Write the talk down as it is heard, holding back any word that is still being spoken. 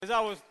As I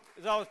was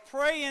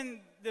praying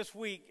this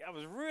week, I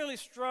was really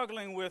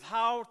struggling with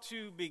how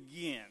to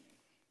begin.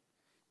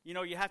 You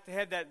know, you have to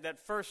have that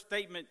first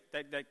statement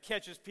that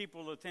catches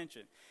people's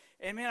attention.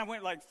 And man, I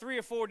went like 3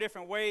 or 4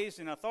 different ways,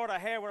 and I thought I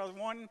had what I was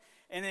wanting,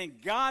 and then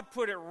God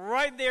put it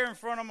right there in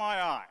front of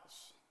my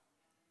eyes.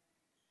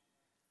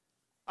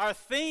 Our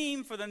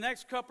theme for the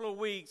next couple of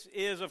weeks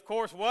is, of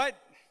course, what?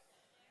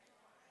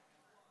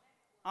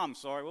 I'm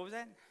sorry, what was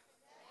that?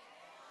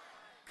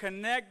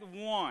 Connect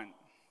One.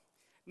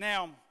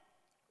 Now,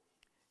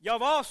 y'all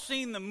have all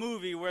seen the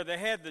movie where they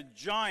had the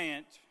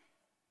giant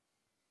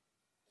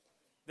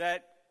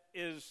that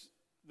is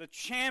the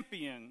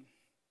champion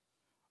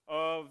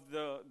of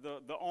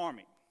the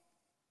army.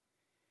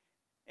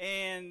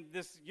 And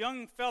this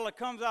young fella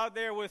comes out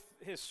there with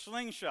his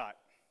slingshot.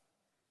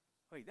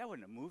 Wait, that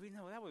wasn't a movie?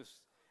 No, it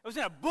was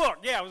in a book.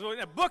 Yeah, it was in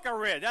a book I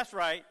read. That's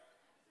right.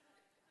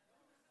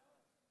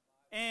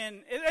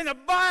 And in the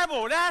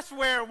Bible, that's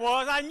where it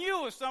was. I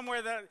knew it was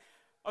somewhere that...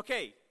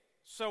 Okay,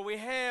 so we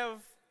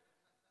have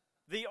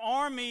the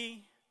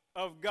army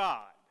of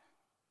God.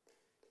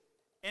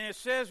 And it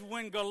says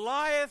when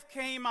Goliath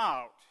came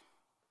out,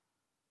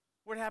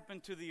 what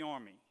happened to the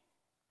army?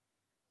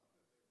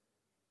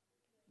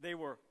 They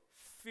were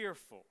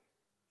fearful.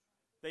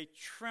 They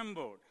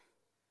trembled.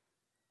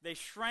 They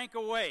shrank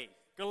away.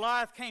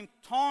 Goliath came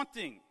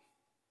taunting.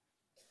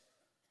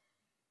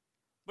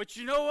 But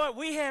you know what?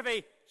 We have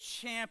a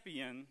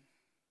champion,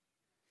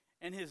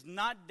 and his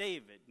not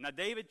David. Now,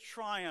 David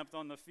triumphed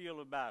on the field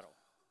of battle.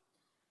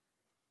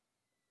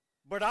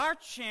 But our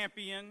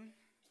champion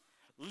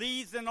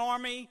leads an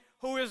army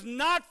who is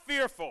not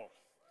fearful.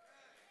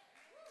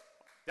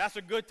 That's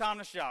a good time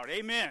to shout.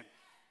 Amen.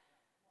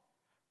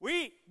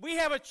 We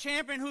have a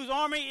champion whose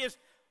army is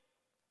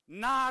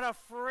not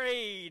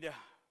afraid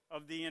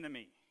of the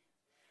enemy.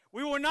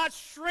 We will not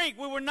shrink.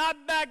 We will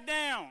not back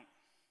down.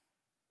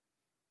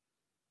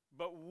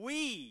 But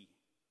we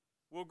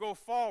will go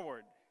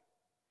forward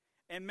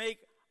and make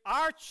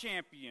our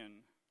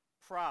champion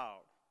proud.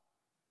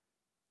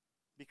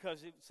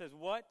 Because it says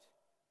what?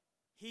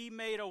 He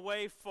made a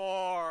way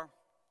for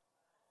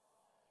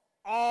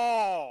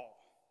all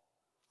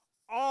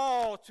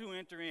to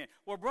enter in.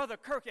 Well, Brother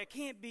Kirk, that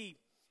can't be,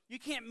 you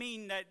can't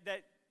mean that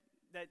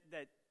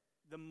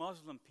the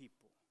Muslim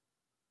people.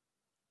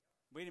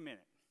 Wait a minute.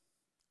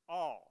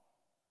 All.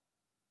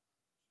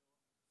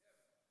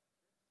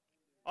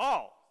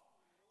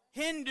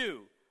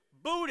 Hindu,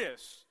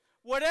 Buddhist,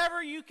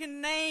 whatever you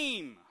can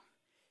name.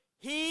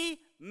 He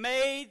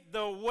made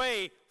the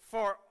way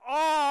for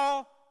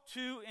all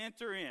to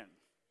enter in.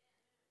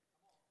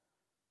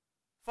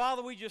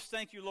 Father, we just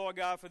thank you, Lord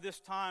God, for this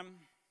time.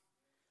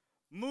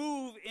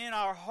 Move in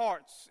our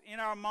hearts, in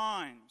our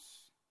minds.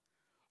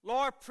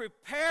 Lord,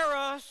 prepare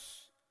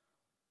us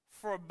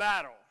for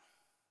battle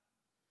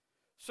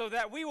so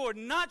that we will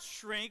not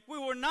shrink, we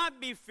will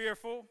not be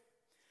fearful,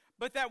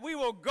 but that we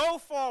will go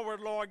forward,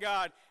 Lord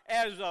God,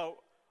 as a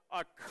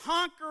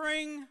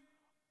conquering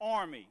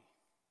army.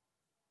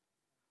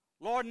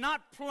 Lord,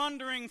 not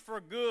plundering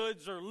for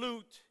goods or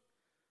loot,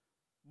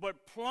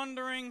 but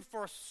plundering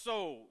for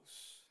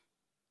souls.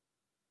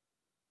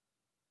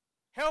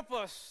 Help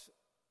us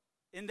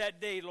in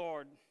that day,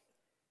 Lord,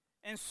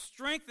 and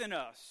strengthen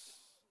us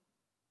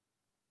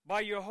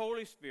by your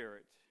Holy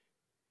Spirit.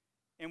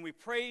 And we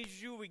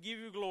praise you, we give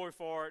you glory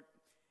for it,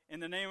 in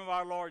the name of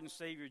our Lord and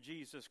Savior,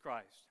 Jesus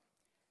Christ.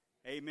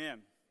 Amen.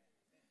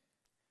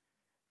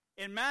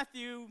 In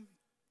Matthew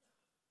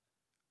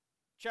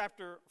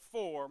chapter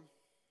 4,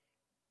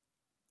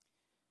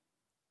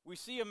 we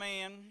see a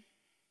man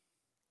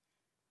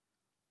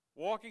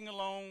walking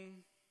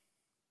alone,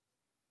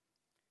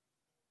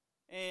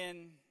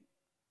 and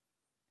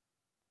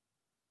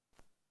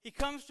he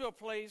comes to a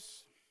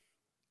place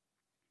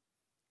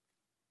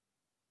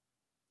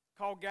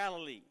called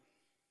Galilee.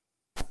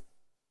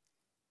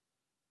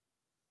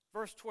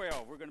 Verse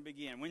 12, we're going to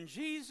begin. When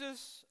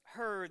Jesus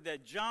heard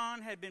that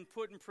John had been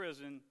put in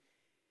prison,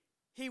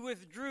 he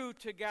withdrew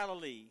to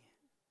Galilee,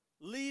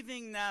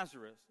 leaving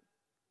Nazareth.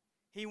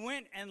 He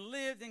went and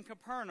lived in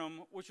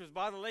Capernaum, which was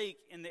by the lake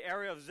in the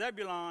area of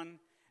Zebulun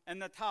and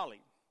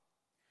Naphtali,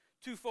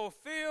 to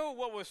fulfill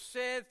what was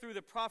said through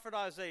the prophet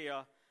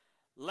Isaiah,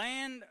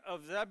 land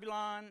of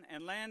Zebulun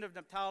and land of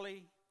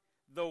Naphtali,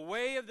 the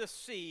way of the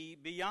sea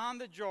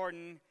beyond the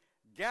Jordan,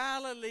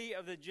 Galilee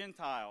of the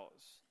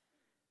Gentiles,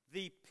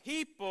 the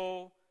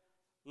people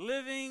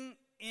living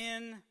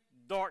in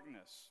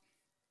darkness.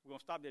 We're going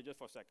to stop there just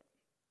for a second.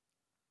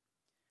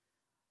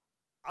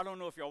 I don't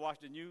know if y'all watch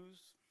the news,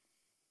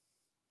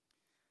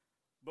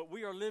 but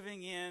we are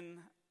living in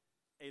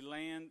a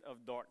land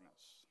of darkness.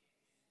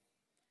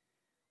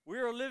 We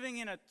are living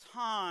in a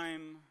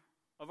time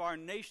of our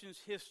nation's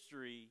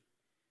history,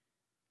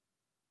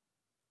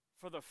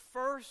 for the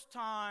first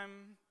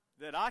time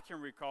that I can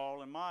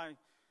recall in my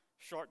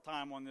short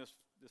time on this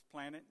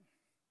planet,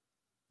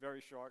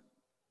 very short,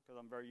 because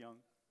I'm very young.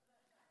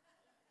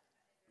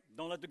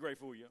 Don't let the gray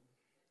fool you.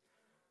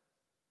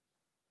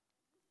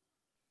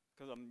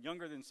 Because I'm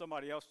younger than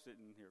somebody else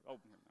sitting here. Oh,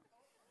 here now.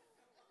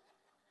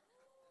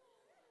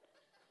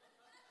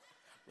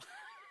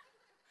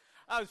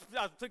 I was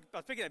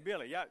thinking of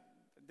Billy. Yeah,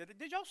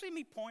 did y'all see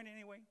me point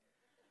anyway?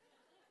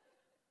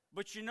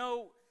 But you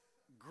know,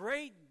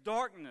 great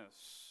darkness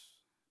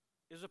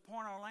is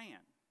upon our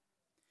land,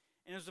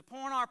 and is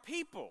upon our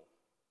people.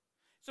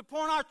 It's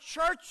upon our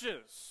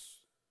churches,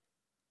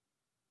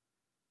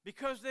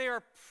 because they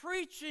are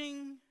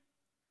preaching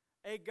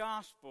a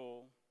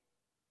gospel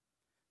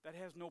that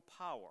has no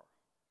power,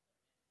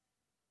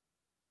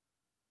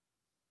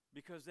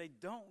 because they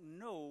don't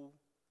know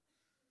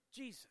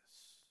Jesus.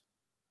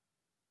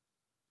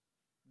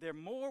 They're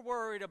more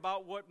worried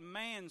about what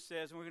man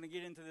says, and we're going to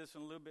get into this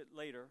in a little bit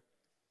later,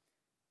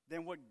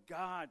 than what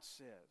God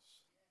says.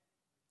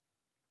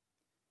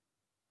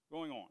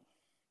 Going on.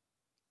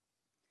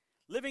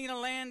 Living in a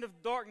land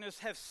of darkness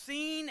have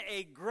seen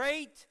a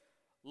great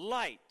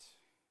light.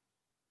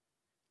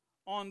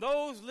 On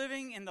those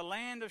living in the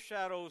land of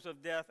shadows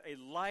of death, a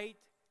light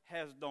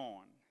has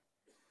dawned.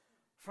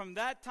 From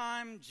that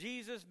time,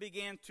 Jesus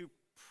began to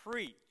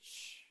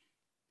preach.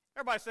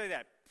 Everybody say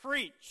that.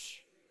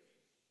 Preach.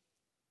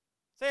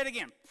 Say it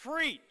again.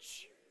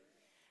 Preach.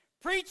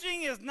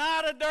 Preaching is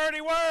not a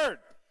dirty word.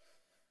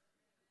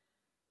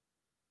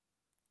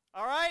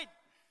 All right?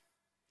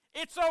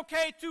 It's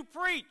okay to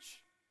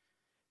preach.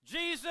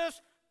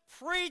 Jesus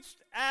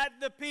preached at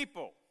the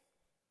people.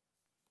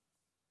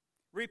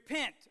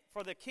 Repent,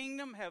 for the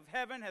kingdom of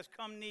heaven has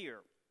come near.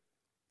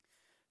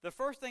 The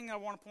first thing I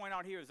want to point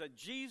out here is that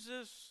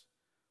Jesus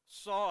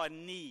saw a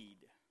need.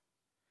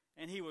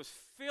 And he was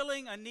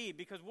filling a need.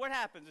 Because what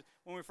happens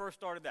when we first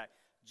started that?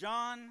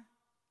 John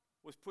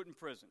was put in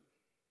prison.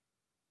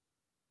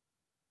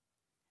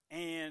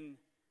 And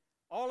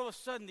all of a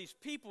sudden, these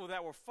people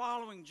that were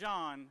following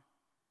John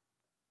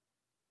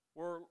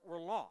were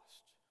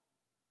lost.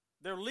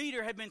 Their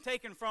leader had been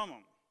taken from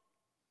them.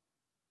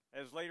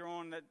 As later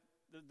on that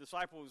the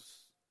disciples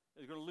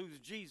are going to lose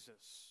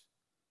Jesus.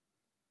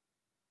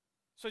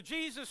 So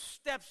Jesus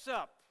steps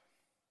up.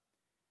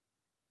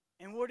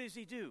 And what does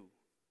he do?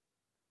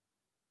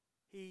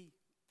 He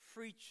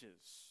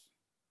preaches.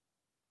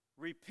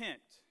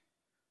 Repent,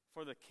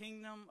 for the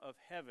kingdom of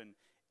heaven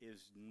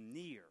is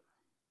near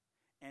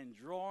and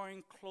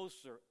drawing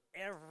closer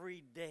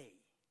every day.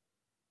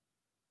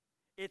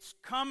 It's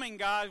coming,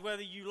 guys,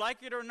 whether you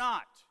like it or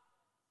not.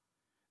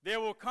 There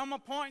will come a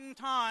point in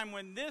time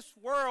when this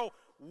world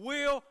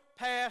will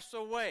pass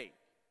away.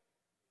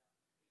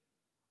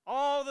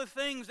 All the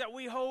things that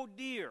we hold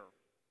dear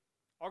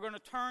are going to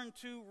turn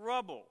to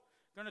rubble,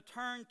 going to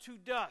turn to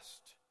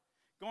dust,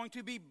 going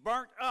to be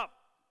burnt up.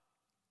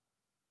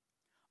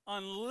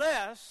 Not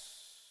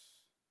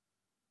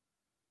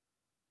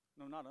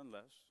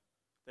unless,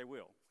 they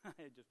will.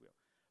 It just will.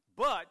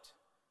 But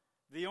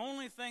the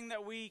only thing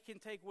that we can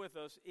take with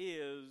us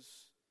is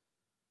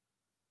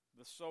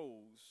the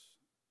souls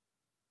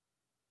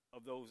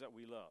of those that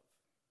we love.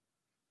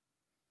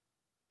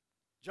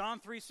 John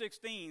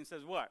 3:16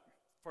 says what?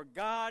 For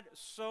God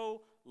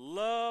so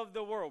loved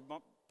the world. My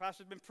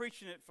pastor's been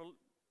preaching it for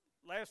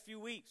the last few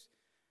weeks.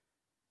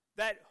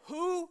 That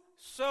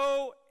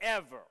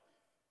whosoever.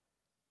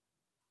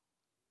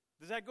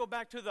 Does that go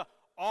back to the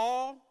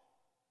all?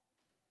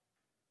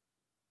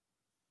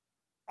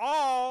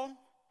 All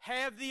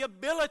have the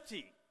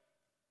ability.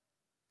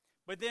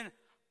 But then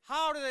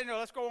how do they know?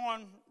 Let's go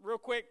on real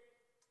quick.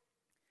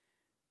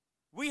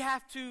 We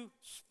have to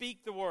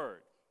speak the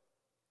word.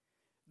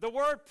 The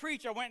word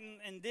preach, I went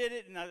and did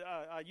it, and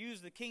I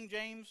used the King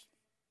James.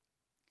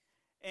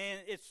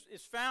 And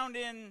it's found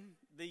in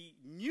the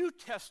New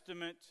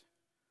Testament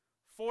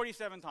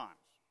 47 times.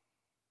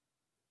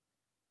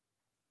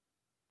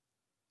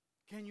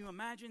 Can you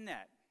imagine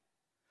that?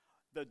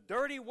 The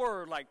dirty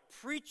word like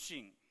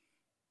preaching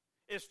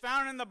is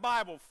found in the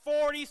Bible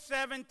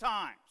 47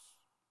 times.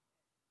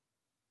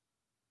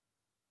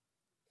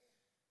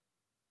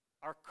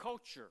 Our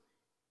culture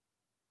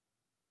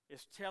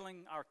is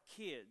telling our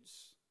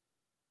kids,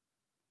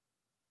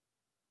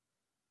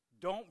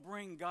 don't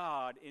bring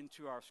God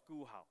into our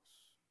schoolhouse.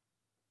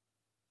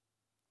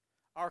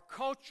 Our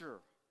culture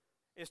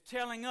is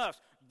telling us,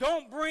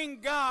 don't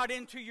bring God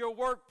into your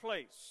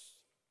workplace.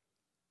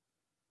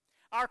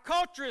 Our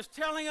culture is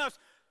telling us,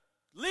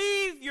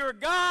 leave your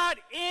God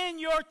in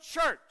your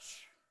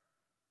church.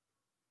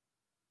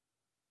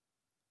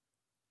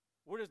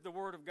 What does the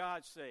Word of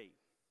God say?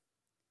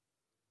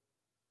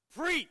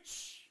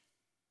 Preach.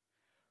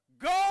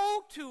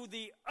 Go to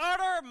the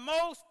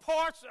uttermost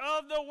parts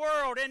of the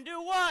world and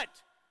do what?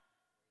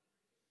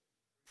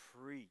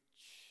 Preach.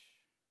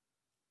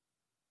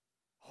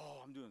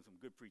 Oh, I'm doing some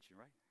good preaching,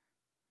 right?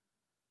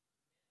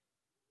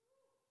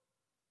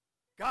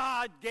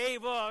 God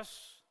gave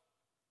us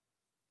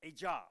a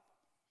job.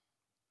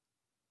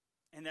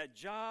 And that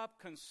job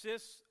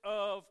consists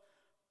of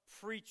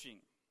preaching.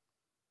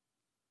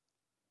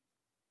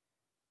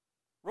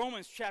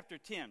 Romans chapter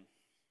 10.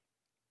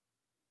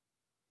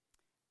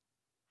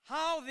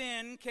 How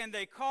then can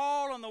they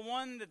call on the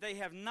one that they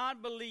have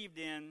not believed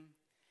in?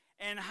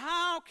 And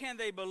how can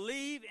they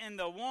believe in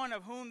the one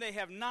of whom they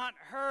have not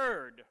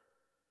heard?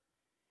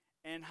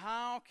 And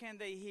how can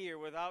they hear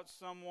without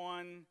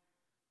someone,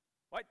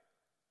 what?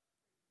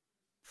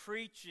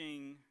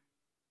 preaching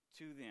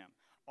to them.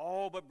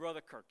 Oh, but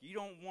Brother Kirk, you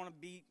don't want to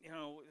be,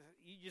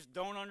 you just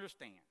don't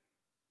understand.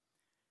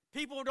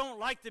 People don't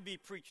like to be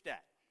preached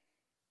at.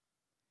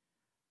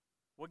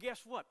 Well,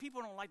 guess what?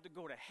 People don't like to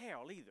go to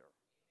hell either.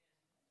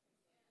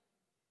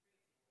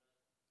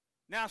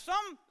 Now,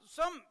 some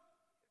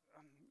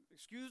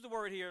excuse the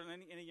word here,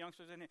 any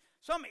youngsters in here,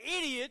 some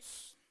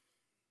idiots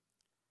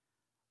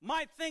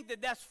might think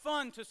that that's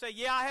fun to say,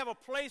 yeah, I have a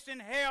place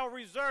in hell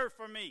reserved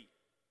for me.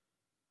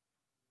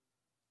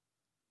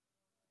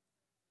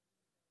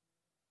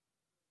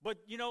 But,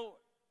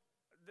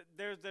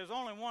 there's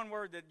only one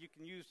word that you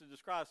can use to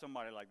describe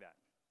somebody like that.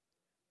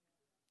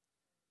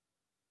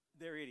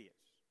 They're idiots.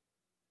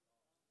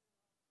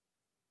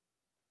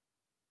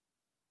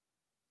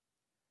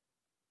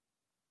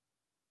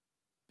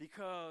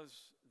 Because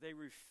they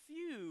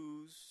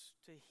refuse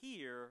to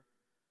hear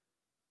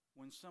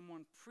when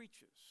someone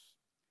preaches.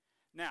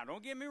 Now,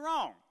 don't get me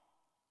wrong.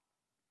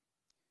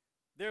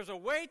 There's a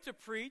way to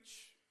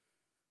preach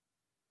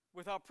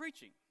without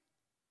preaching.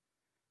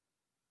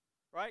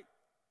 Right?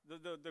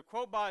 The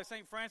quote by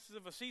St. Francis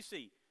of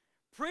Assisi,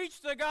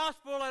 preach the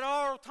gospel at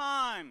all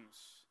times.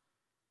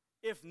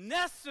 If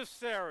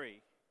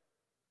necessary,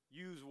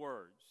 use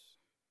words.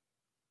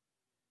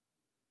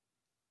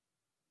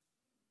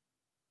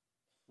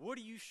 What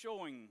are you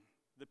showing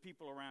the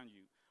people around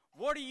you?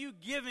 What are you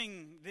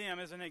giving them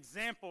as an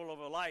example of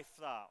a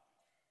lifestyle?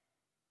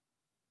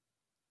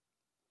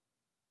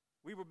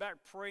 We were back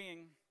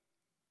praying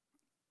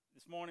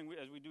this morning,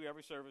 as we do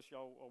every service.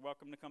 Y'all are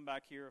welcome to come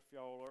back here. If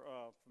y'all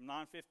are from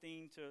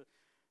 9:15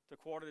 to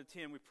quarter to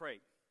 10, we pray.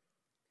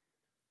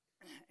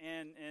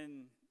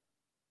 And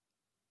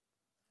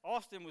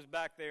Austin was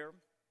back there,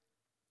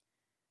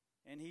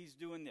 and he's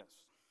doing this.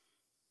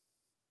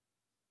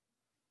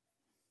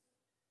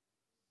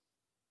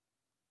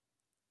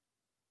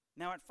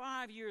 Now, at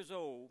 5 years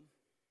old,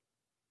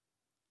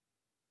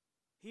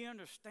 he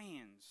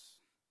understands,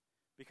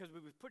 because we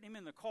was putting him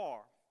in the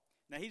car.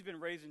 Now, he's been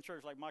raised in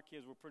church like my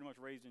kids were pretty much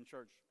raised in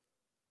church.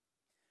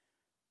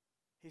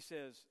 He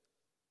says,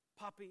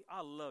 Poppy,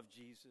 I love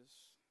Jesus,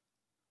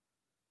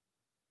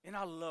 and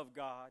I love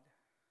God.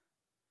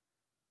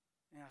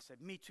 And I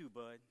said, me too,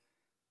 bud.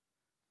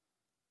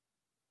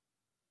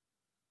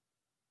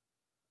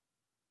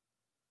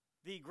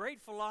 The great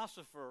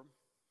philosopher,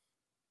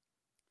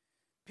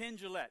 Penn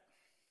Jillette,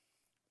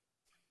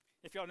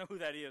 if y'all know who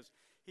that is,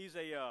 he's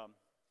a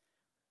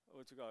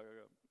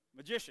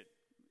magician,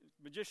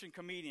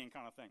 comedian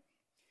kind of thing.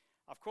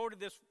 I've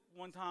quoted this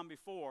one time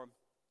before.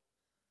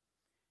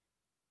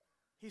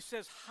 He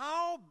says,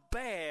 how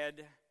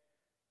bad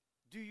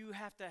do you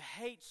have to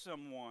hate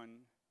someone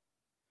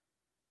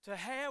to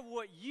have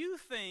what you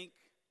think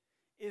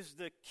is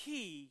the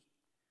key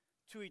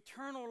to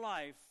eternal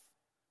life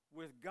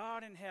with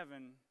God in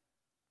heaven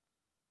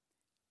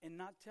and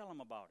not tell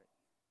them about it?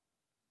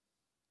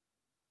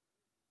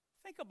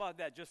 Think about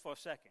that just for a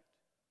second.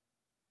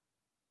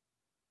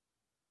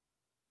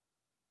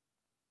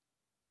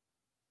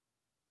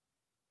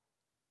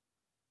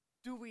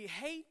 Do we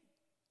hate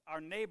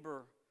our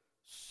neighbor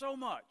so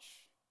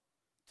much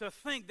to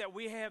think that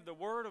we have the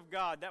Word of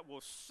God that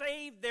will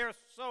save their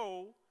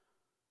soul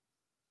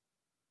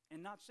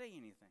and not say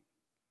anything?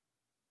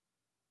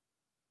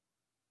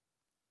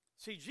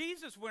 See,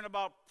 Jesus went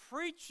about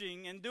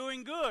preaching and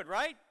doing good,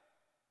 right?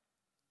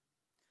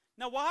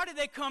 Now, why did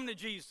they come to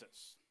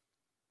Jesus?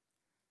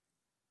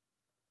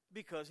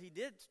 Because he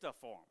did stuff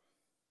for them.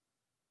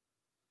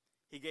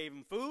 He gave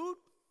them food.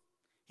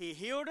 He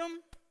healed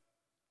them.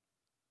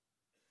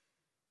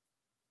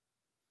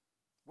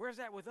 Where's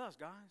that with us,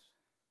 guys?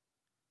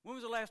 When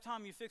was the last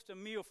time you fixed a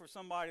meal for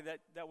somebody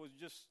that was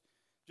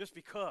just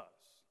because?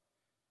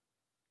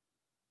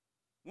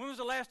 When was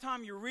the last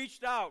time you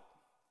reached out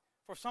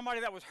for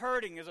somebody that was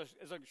hurting as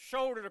a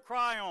shoulder to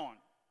cry on?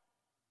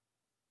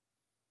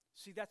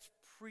 See, that's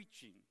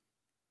preaching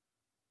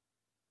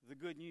the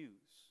good news.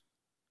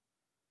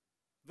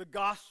 The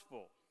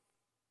gospel.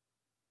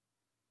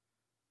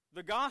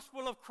 The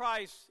gospel of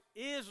Christ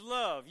is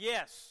love,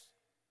 yes.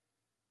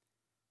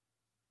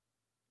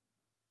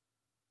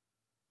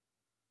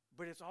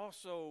 But it's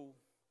also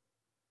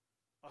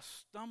a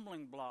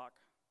stumbling block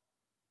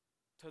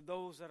to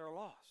those that are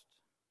lost.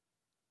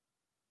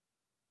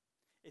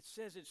 It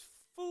says it's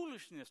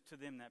foolishness to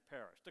them that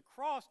perish. The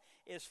cross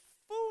is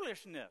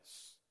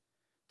foolishness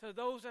to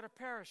those that are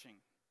perishing.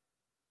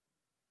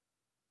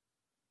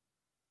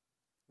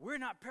 We're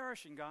not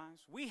perishing, guys.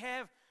 We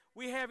have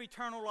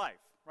eternal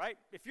life, right?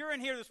 If you're in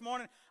here this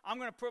morning, I'm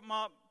going to put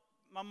my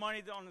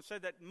money on and say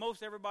that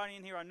most everybody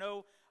in here I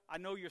know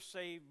you're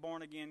saved,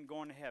 born again,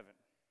 going to heaven.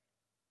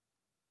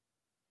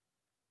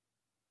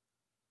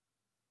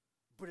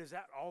 But is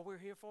that all we're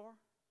here for?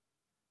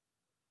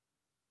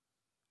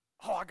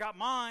 Oh, I got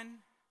mine.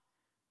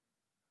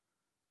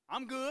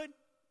 I'm good.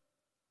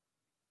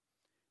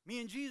 Me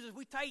and Jesus,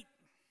 we tight.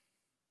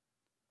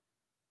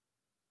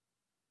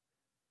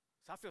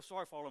 So I feel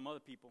sorry for all them other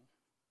people.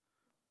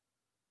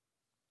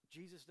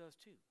 Jesus does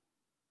too.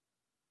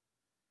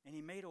 And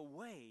he made a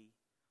way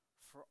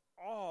for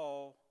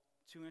all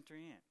to enter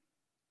in.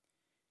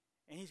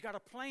 And he's got a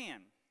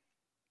plan.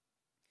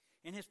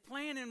 And his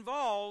plan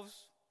involves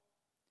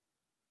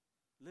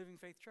Living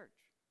Faith Church.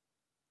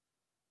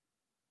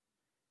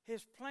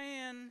 His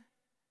plan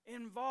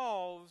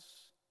involves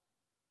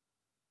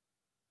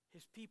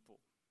his people.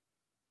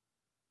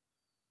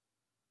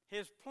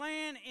 His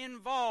plan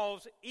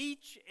involves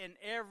each and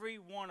every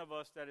one of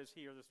us that is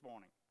here this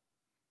morning.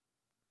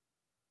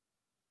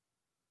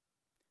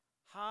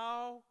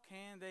 How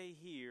can they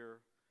hear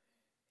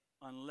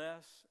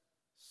unless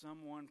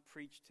someone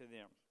preached to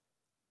them?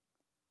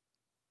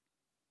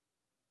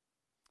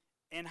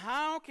 And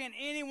how can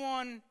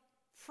anyone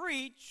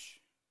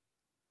preach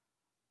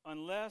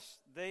unless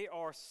they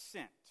are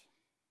sent?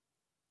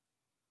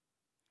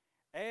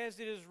 As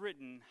it is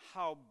written,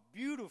 how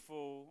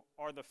beautiful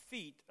are the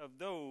feet of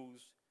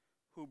those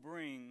who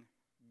bring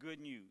good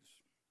news.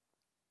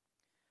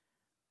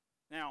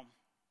 Now,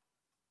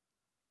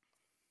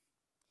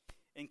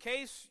 in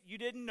case you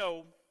didn't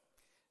know,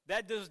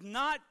 that does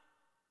not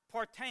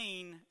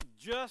pertain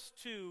just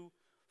to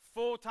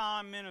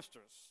full-time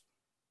ministers.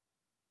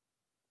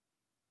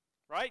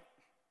 Right?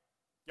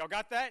 Y'all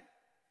got that?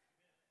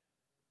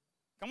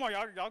 Come on,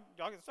 y'all,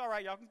 it's all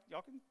right.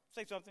 Y'all can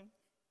say something.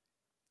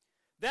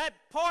 That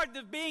part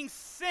of being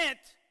sent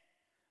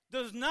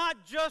does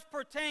not just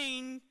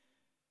pertain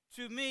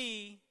to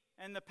me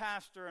and the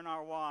pastor and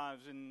our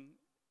wives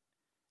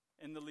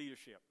and the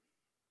leadership.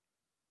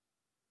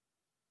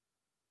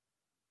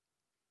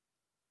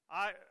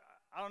 I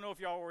don't know if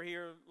y'all were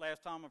here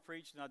last time I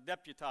preached, and I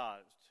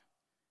deputized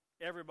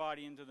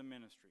everybody into the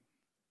ministry.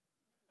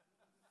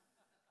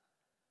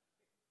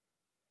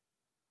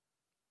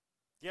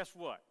 Guess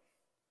what?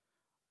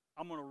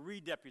 I'm going to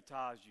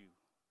re-deputize you.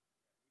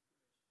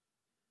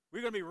 We're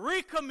going to be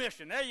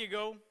recommissioned. There you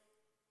go.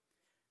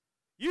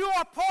 You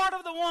are part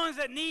of the ones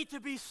that need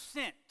to be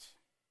sent.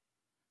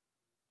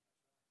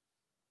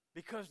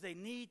 Because they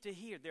need to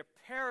hear. They're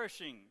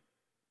perishing.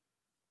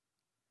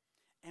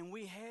 And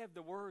we have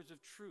the words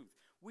of truth.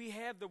 We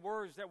have the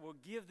words that will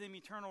give them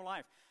eternal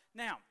life.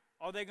 Now,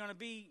 are they going to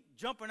be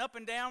jumping up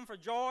and down for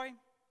joy?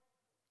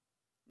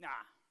 Nah.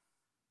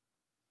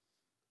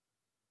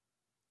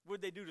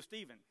 What did they do to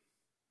Stephen?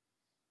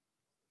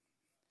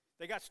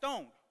 They got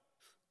stoned.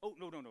 Oh,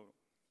 no.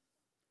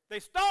 They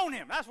stoned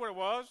him. That's what it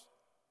was.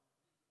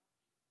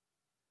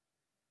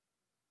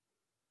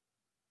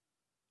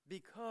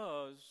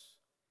 Because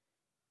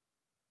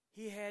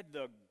he had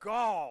the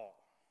gall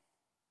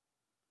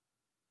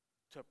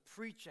to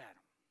preach at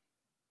him.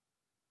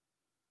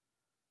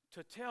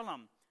 To tell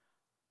him,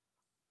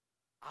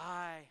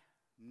 I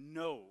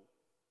know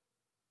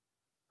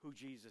who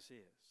Jesus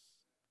is.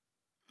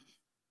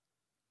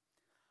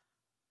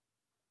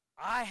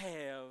 I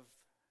have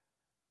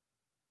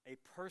a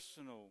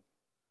personal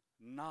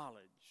knowledge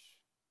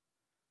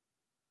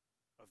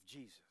of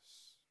Jesus.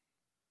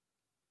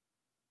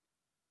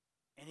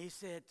 And he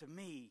said to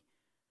me,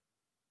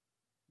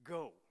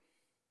 go.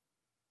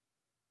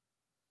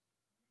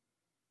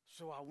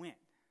 So I went.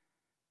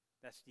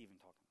 That's Stephen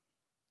talking.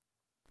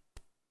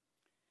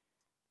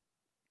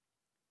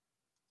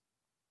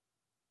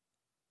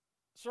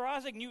 Sir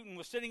Isaac Newton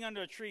was sitting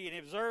under a tree and he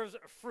observes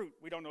a fruit.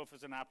 We don't know if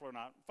it's an apple or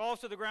not. Falls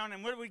to the ground,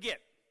 and what do we get?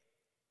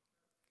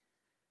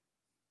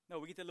 No,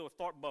 we get that little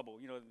thought bubble.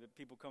 You know, the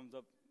people comes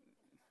up,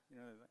 you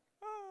know, like,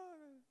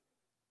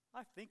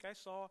 I think I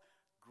saw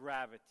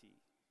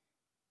gravity.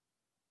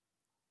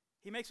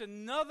 He makes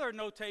another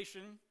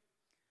notation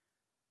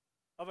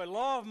of a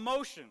law of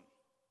motion.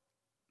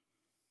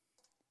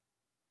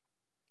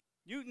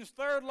 Newton's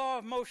third law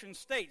of motion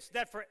states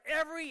that for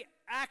every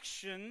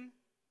action,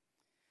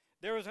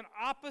 there is an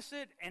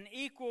opposite and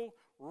equal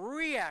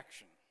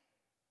reaction.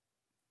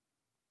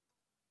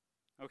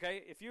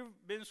 Okay, if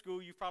you've been in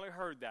school, you've probably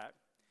heard that.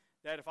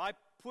 That if I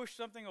push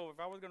something over, if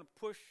I was going to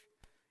push,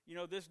 you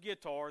know, this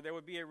guitar, there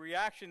would be a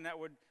reaction that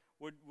would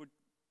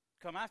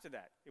come after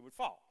that. It would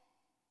fall.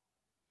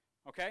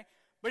 Okay?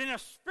 But in a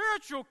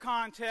spiritual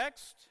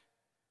context,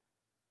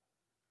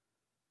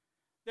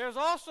 there's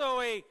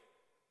also a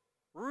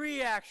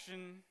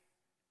reaction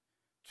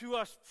to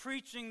us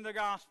preaching the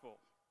gospel.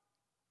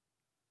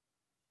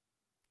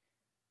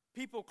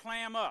 People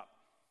clam up.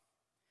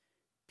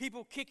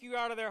 People kick you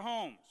out of their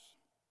homes.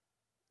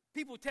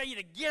 People tell you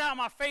to get out of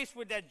my face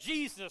with that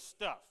Jesus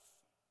stuff.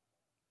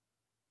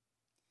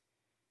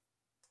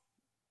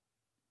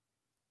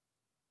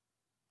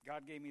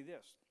 God gave me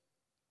this.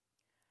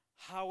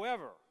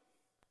 However,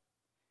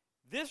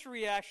 this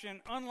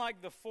reaction,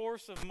 unlike the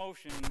force of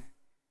motion,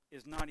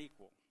 is not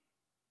equal.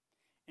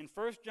 In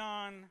 1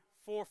 John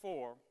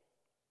 4:4,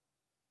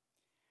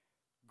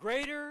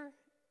 greater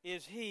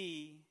is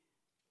he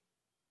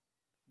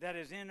that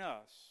is in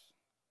us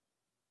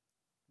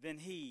than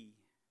he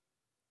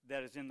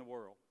that is in the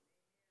world.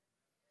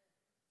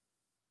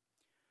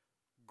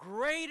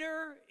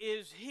 Greater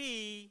is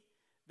he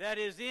that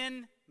is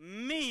in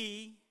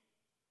me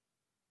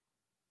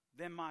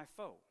than my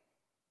foe.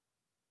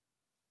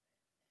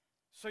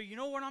 So you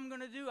know what I'm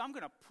going to do? I'm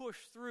going to push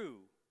through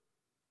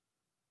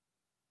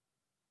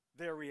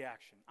their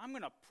reaction. I'm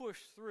going to push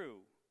through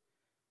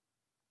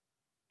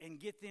and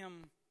get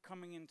them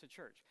coming into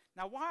church.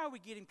 Now, why are we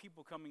getting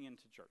people coming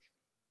into church?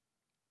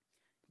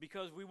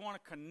 Because we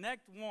want to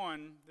connect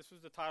one. This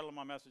was the title of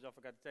my message. I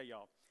forgot to tell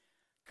y'all.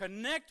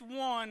 Connect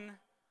one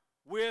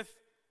with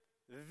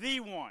the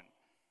one.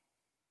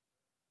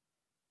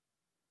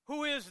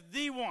 Who is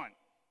the one?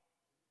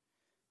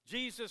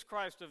 Jesus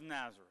Christ of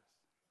Nazareth,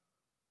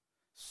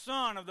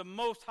 Son of the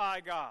Most High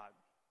God.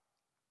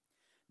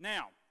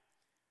 Now,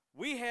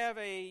 we have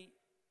a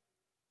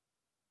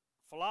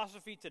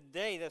philosophy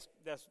today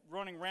that's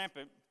running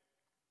rampant.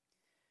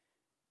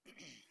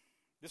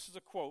 This is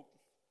a quote.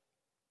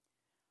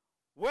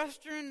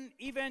 Western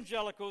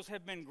evangelicals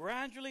have been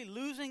gradually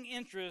losing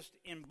interest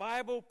in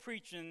Bible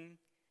preaching,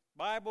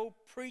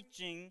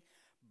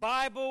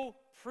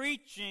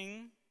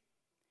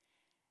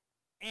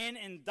 and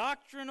in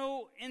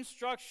doctrinal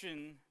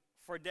instruction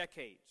for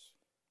decades.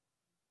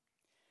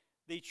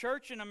 The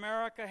church in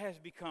America has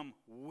become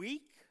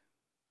weak,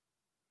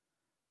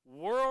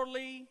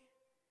 worldly,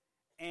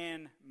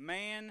 and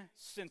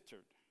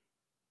man-centered.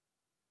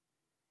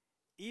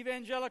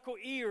 Evangelical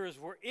ears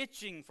were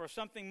itching for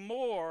something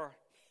more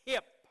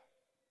hip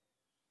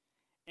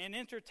and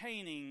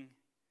entertaining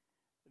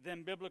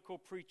than biblical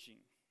preaching.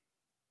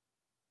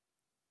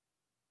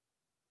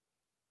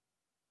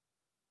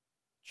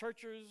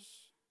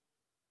 Churches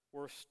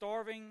were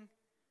starving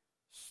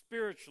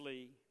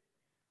spiritually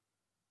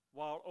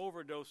while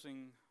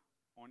overdosing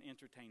on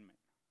entertainment.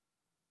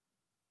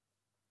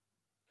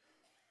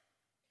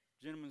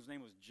 The gentleman's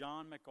name was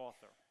John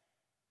MacArthur.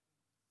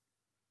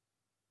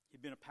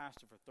 He'd been a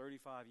pastor for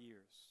 35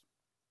 years.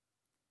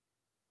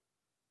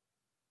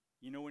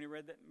 You know when he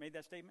made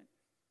that statement?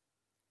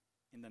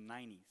 In the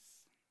 90s.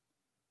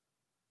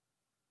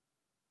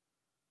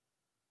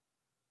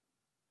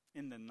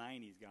 In the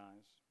 90s, guys.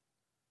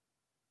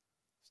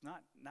 It's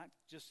not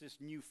just this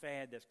new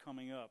fad that's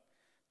coming up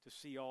to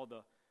see all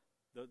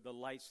the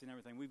lights and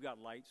everything. We've got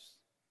lights.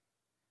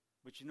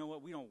 But you know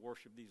what? We don't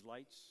worship these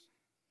lights.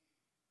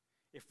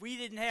 If we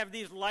didn't have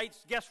these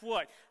lights, guess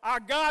what? Our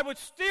God would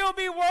still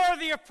be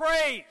worthy of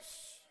praise.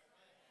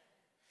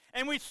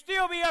 And we'd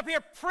still be up here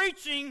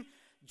preaching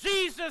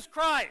Jesus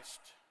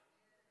Christ.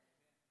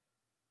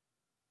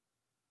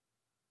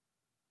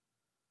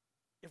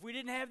 If we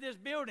didn't have this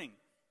building,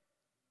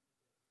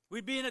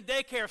 we'd be in a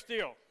daycare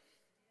still.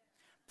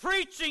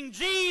 Preaching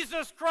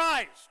Jesus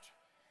Christ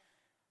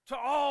to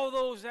all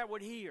those that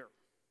would hear.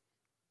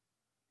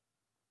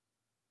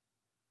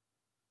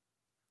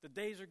 The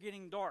days are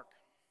getting dark.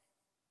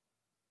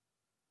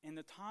 And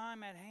the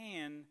time at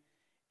hand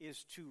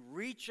is to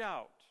reach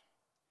out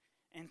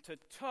and to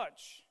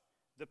touch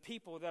the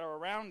people that are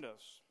around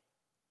us.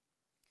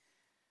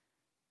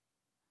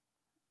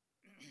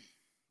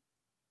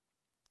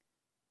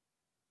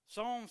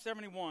 Psalm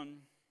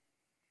 71,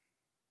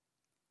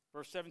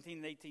 verse 17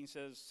 and 18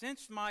 says,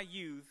 "Since my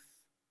youth,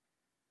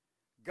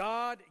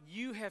 God,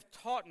 you have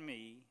taught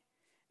me,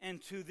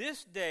 and to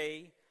this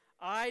day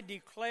I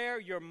declare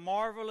your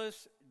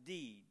marvelous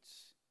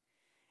deeds.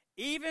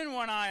 Even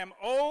when I am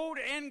old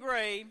and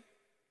gray,"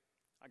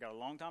 I got a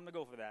long time to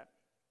go for that,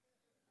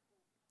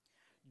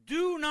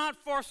 "do not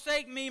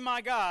forsake me,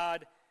 my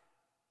God,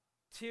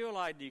 till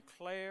I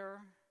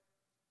declare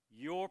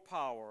your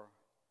power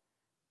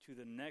to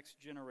the next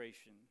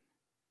generation,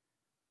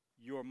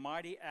 your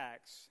mighty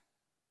acts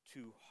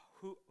to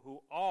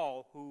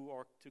all who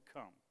are to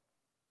come."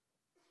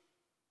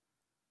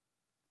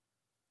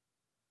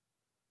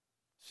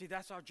 See,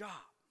 that's our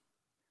job.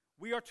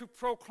 We are to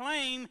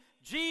proclaim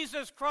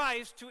Jesus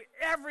Christ to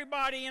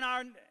everybody in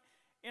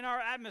our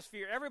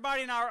atmosphere,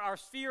 everybody in our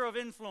sphere of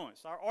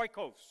influence, our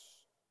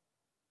oikos.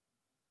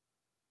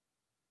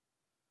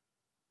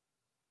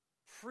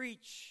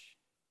 Preach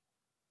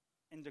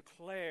and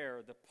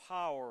declare the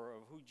power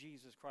of who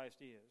Jesus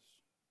Christ is.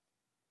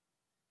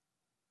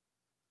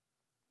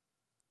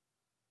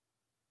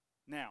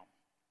 Now,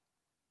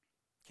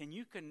 can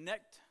you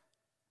connect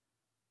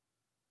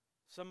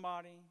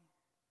somebody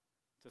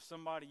to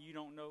somebody you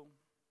don't know?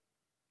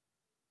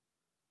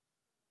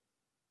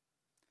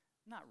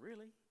 Not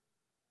really.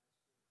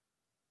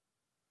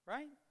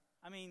 Right?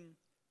 I mean,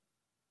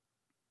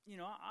 you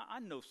know, I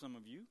know some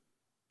of you.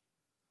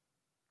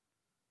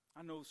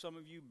 I know some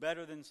of you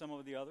better than some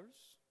of the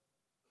others.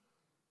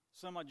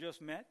 Some I just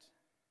met.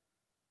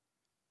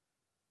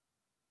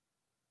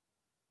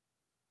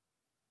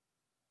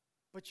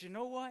 But you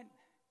know what?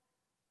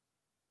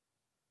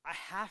 I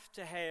have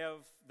to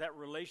have that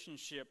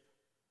relationship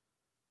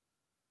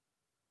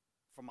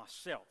for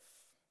myself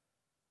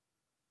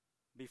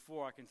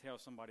before I can tell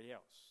somebody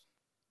else.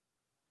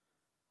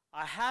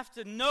 I have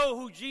to know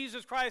who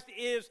Jesus Christ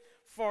is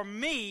for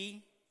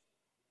me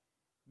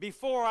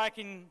before I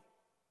can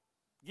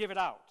give it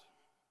out.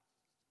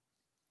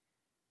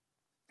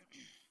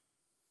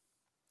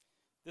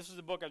 This is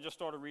the book I just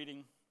started reading.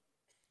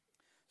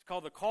 It's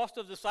called The Cost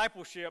of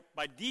Discipleship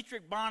by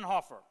Dietrich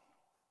Bonhoeffer.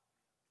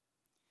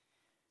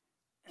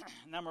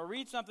 Now I'm going to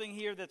read something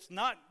here that's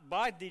not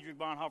by Dietrich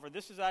Bonhoeffer.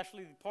 This is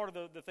actually part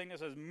of the thing that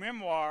says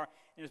memoir,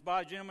 and it's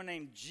by a gentleman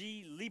named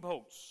G.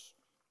 Liebholz.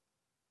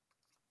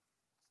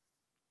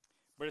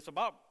 But it's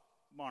about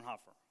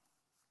Bonhoeffer.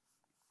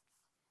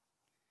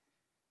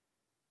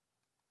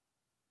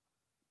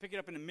 Pick it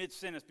up in the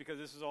mid-sentence because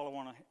this is all I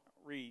want to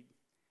read.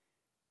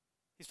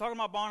 He's talking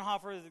about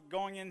Bonhoeffer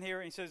going in here,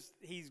 and he says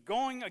he's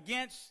going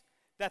against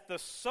that the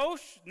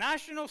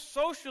National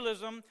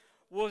Socialism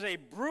was a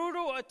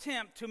brutal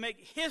attempt to make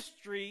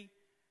history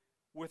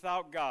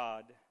without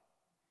God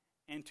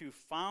and to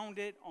found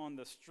it on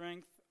the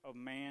strength of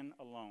man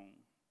alone.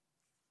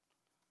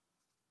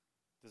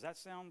 Does that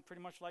sound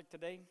pretty much like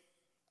today?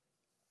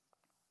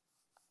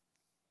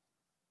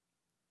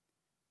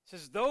 It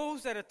says,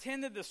 those that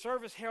attended the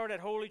service held at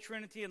Holy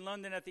Trinity in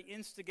London at the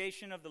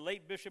instigation of the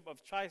late Bishop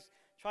of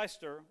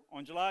Chichester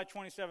on July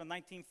 27,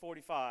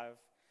 1945,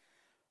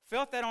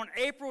 felt that on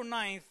April 9,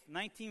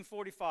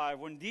 1945,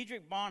 when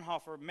Dietrich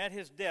Bonhoeffer met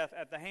his death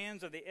at the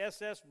hands of the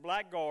SS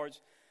Black Guards,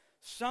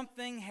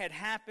 something had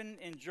happened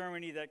in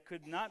Germany that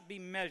could not be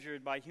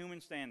measured by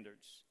human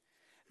standards.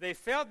 They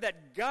felt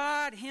that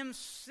God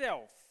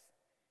himself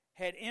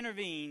had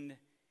intervened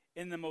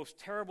in the most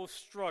terrible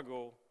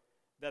struggle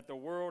that the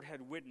world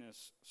had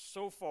witnessed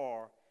so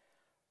far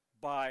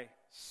by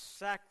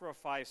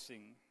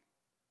sacrificing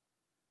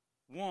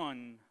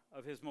one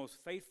of his most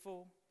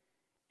faithful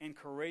and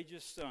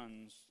courageous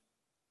sons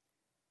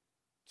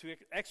to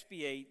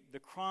expiate the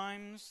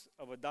crimes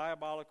of a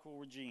diabolical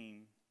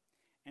regime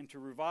and to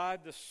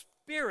revive the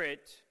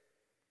spirit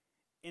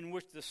in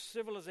which the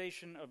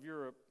civilization of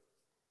Europe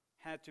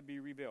had to be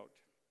rebuilt.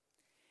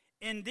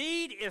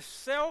 Indeed, if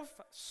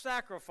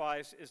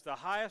self-sacrifice is the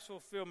highest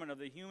fulfillment of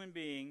the human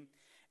being,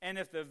 and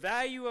if the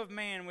value of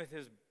man with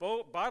his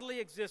bodily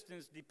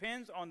existence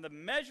depends on the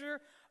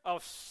measure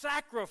of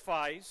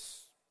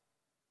sacrifice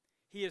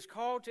he is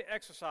called to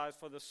exercise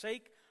for the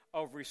sake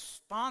of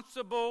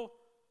responsible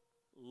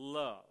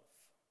love.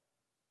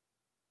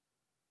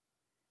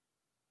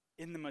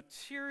 In the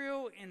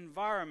material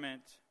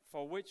environment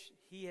for which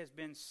he has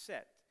been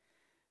set,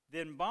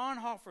 then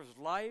Bonhoeffer's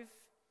life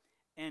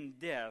and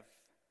death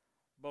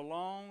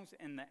belongs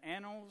in the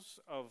annals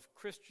of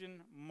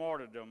Christian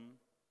martyrdom,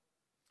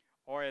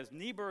 or as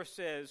Niebuhr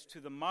says, to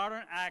the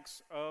modern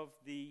acts of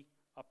the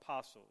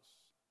apostles.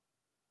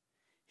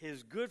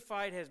 His good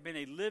fight has been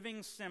a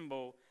living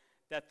symbol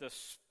that the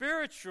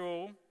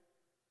spiritual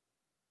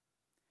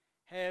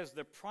has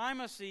the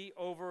primacy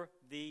over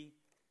the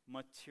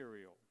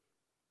material.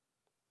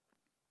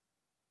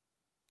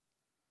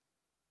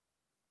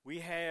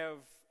 We have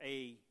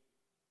a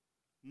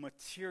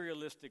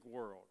materialistic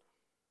world.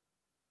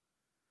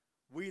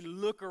 We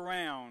look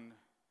around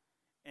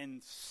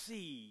and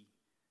see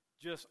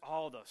just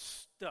all the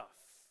stuff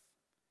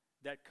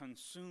that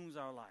consumes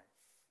our life.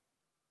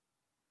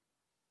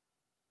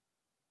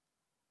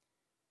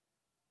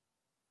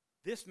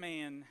 This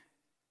man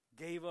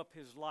gave up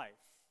his life.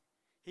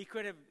 He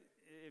could have,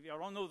 if y'all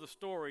don't know the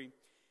story,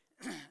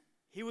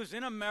 he was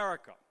in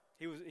America.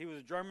 He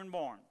was German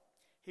born.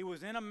 He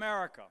was in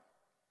America,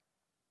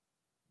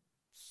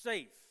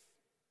 safe,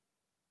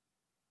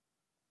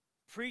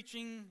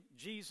 preaching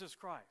Jesus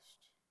Christ.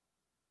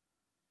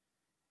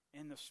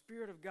 And the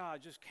Spirit of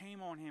God just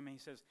came on him, and he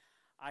says,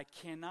 I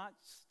cannot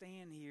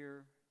stand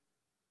here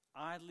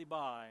idly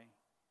by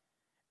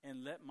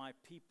and let my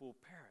people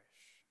perish.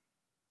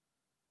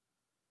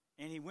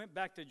 And he went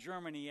back to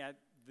Germany at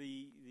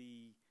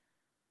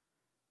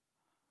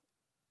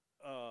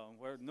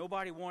where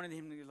nobody wanted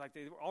him. Like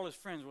all his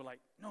friends were like,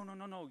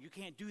 no, you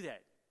can't do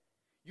that.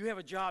 You have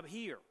a job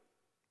here.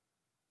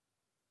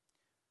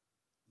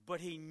 But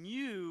he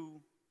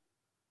knew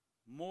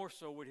more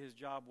so what his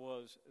job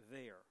was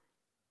there.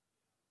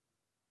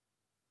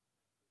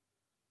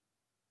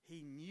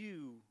 He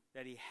knew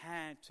that he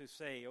had to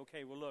say,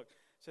 okay, well, look,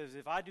 says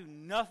if I do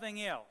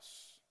nothing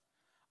else,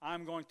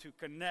 I'm going to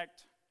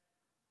connect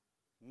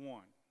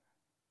one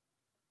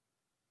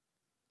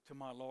to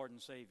my Lord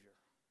and Savior.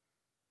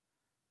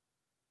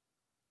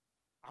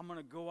 I'm going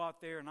to go out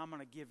there and I'm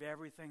going to give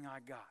everything I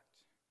got.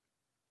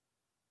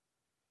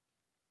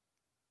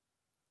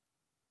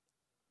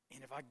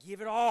 And if I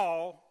give it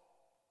all,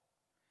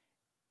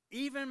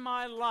 even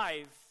my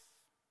life,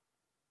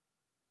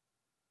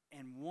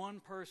 and one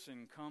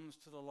person comes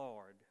to the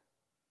Lord,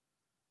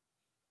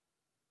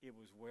 it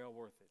was well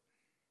worth it.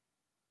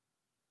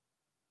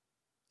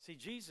 See,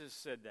 Jesus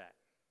said that.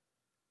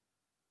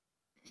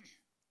 He's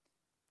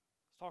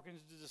talking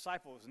to the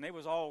disciples, and they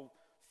was all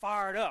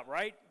fired up,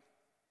 right?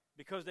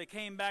 Because they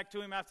came back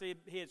to him after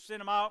he had sent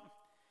them out.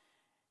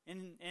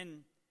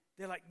 And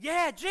they're like,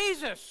 yeah,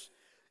 Jesus,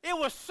 it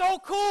was so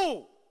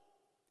cool.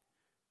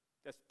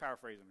 That's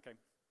paraphrasing, okay?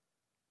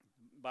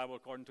 Bible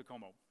according to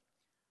Como.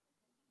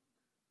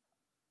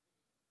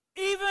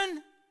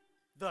 Even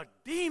the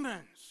demons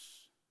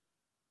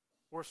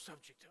were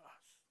subject to us.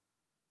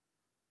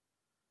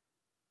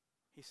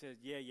 He says,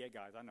 yeah,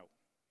 guys, I know.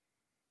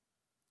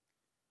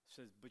 He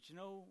says, but you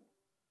know,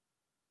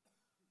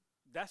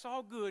 that's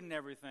all good and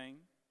everything.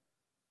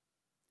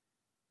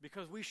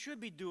 Because we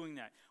should be doing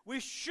that. We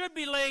should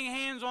be laying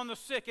hands on the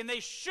sick, and they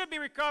should be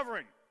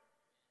recovering.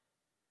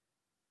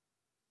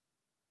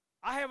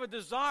 I have a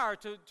desire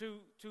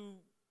to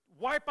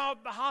wipe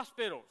out the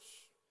hospitals.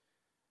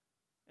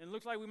 And it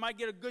looks like we might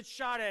get a good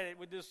shot at it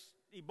with this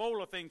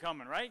Ebola thing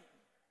coming, right?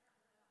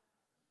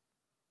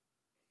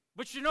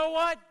 But you know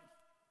what?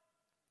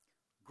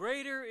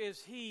 Greater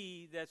is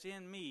he that's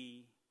in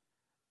me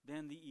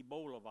than the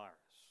Ebola virus.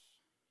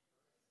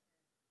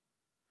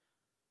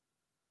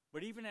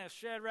 But even as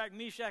Shadrach,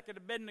 Meshach, and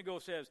Abednego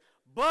says,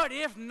 but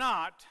if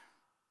not,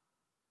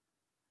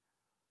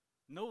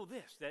 know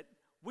this, that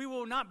we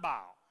will not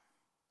bow.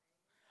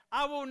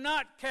 I will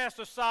not cast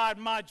aside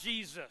my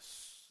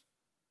Jesus.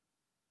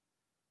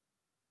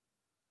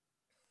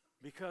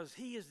 Because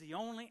he is the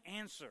only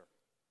answer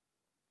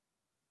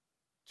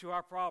to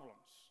our problems.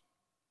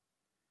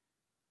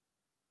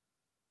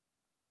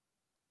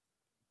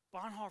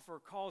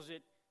 Bonhoeffer calls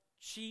it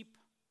cheap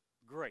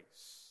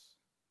grace.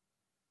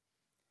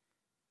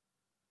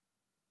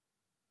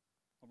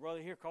 My brother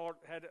here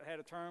had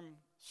a term,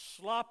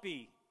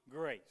 sloppy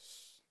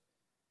grace.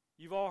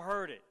 You've all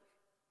heard it.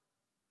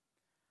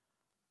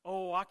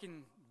 Oh, I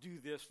can do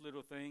this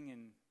little thing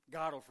and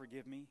God will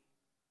forgive me.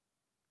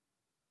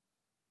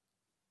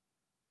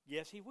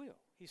 Yes, he will.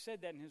 He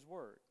said that in his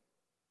word.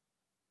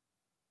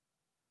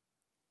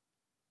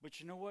 But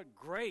you know what?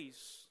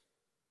 Grace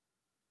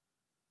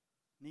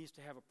needs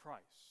to have a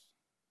price.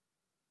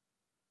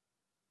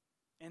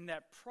 And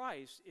that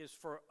price is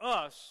for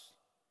us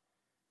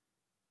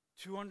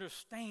to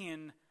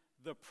understand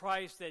the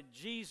price that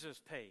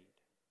Jesus paid.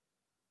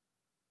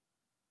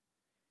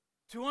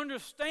 To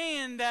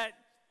understand that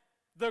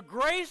the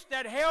grace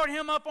that held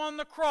him up on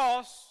the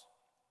cross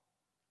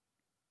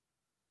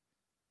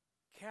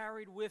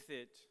carried with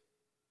it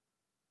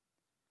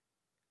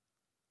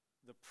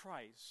the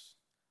price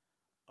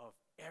of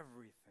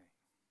everything.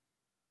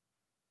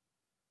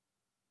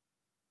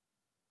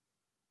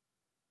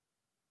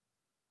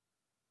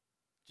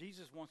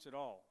 Jesus wants it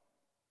all.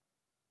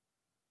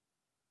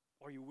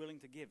 Are you willing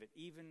to give it,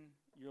 even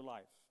your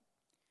life?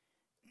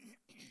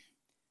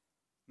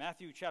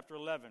 Matthew chapter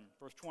 11,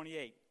 verse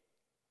 28.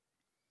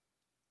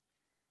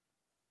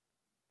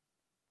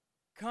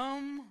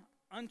 Come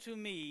unto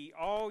me,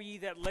 all ye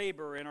that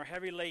labor and are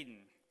heavy laden,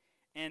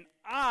 and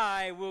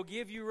I will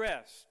give you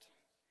rest.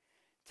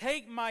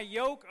 Take my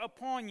yoke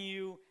upon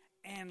you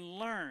and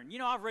learn. You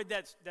know, I've read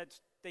that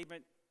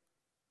statement,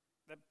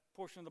 that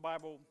portion of the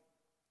Bible,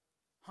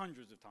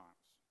 hundreds of times.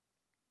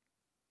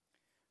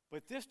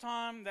 But this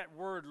time, that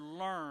word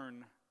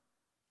learn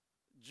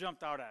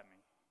jumped out at me.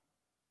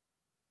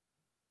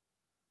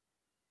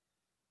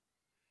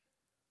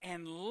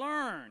 And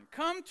learn.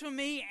 Come to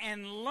me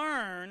and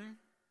learn.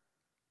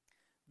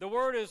 The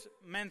word is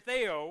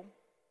mentheo.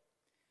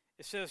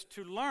 It says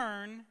to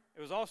learn.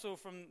 It was also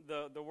from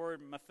the word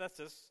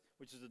mathesis,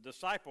 which is a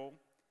disciple.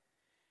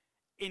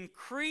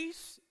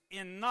 Increase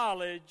in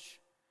knowledge.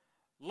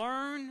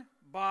 Learn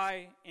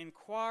by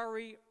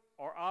inquiry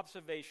or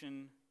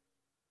observation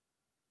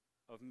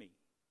of me.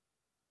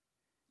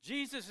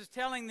 Jesus is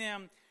telling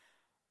them,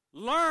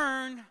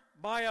 learn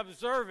by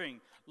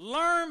observing.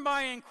 Learn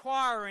by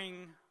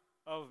inquiring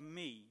of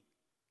me.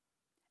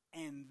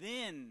 And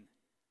then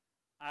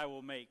I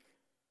will make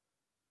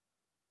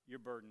your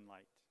burden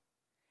light.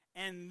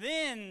 And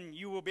then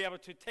you will be able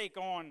to take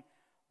on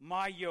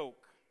my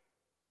yoke.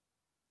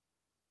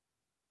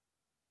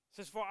 It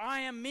says, for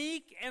I am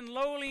meek and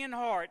lowly in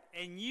heart,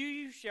 and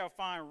you shall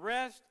find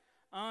rest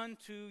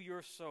unto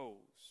your souls.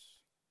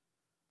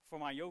 For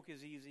my yoke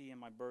is easy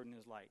and my burden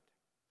is light.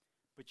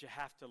 But you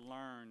have to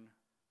learn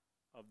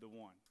of the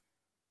one.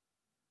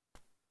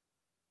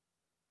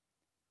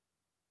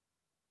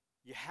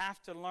 You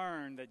have to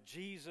learn that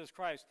Jesus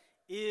Christ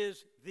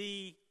is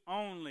the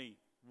only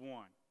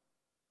one.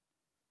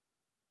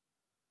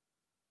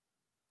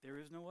 There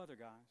is no other,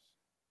 guys.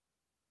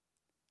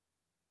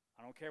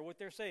 I don't care what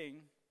they're saying.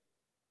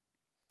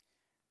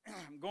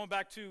 Going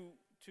back to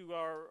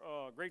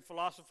our great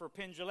philosopher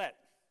Penn Jillette.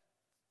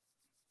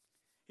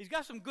 He's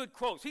got some good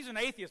quotes. He's an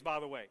atheist, by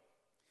the way,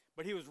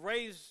 but he was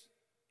raised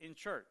in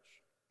church.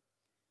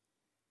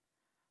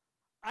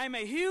 I'm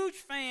a huge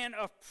fan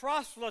of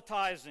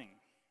proselytizing.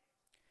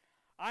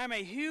 I'm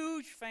a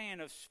huge fan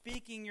of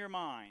speaking your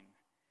mind.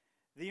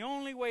 The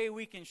only way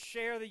we can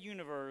share the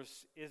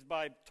universe is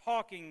by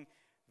talking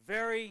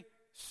very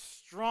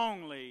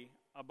strongly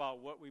about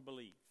what we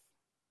believe.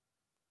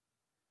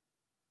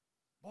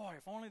 Boy,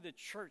 if only the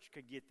church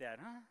could get that,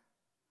 huh?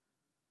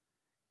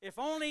 If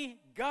only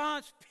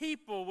God's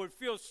people would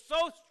feel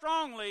so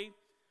strongly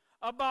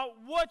about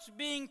what's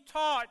being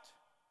taught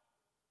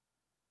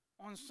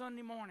on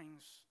Sunday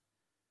mornings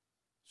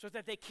so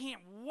that they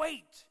can't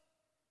wait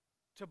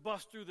to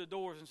bust through the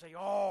doors and say,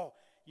 oh,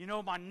 you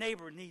know, my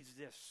neighbor needs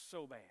this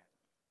so bad.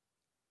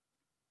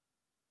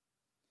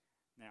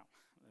 Now,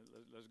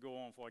 let's go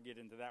on before I get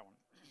into that one.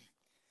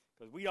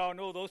 Because we all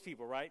know those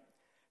people, right?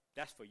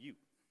 That's for you.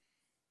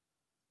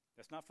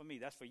 That's not for me.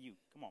 That's for you.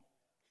 Come on.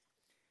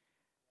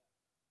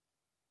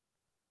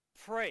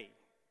 Pray.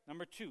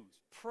 Number 2,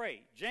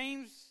 pray.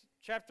 James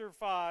chapter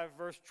 5,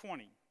 verse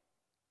 20.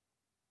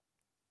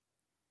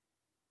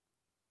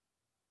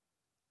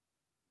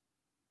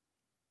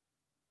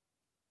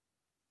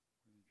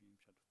 James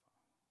chapter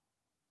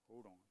 5.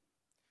 Hold on.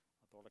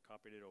 I thought I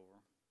copied it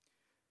over.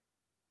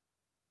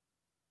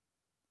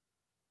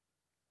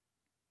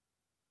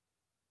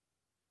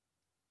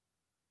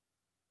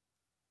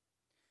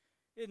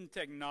 Isn't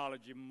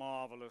technology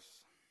marvelous?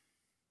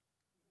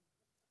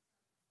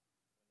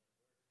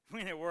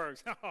 When it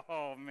works.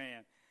 Oh,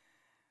 man.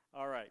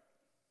 All right.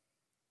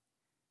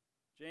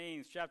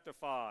 James chapter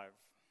 5,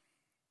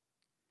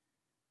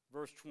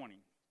 verse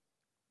 20.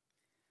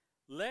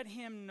 Let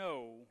him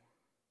know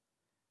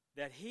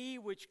that he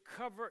which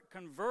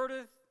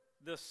converteth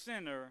the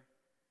sinner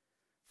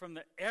from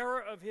the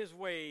error of his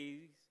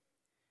ways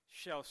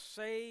shall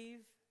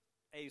save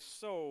a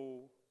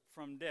soul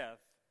from death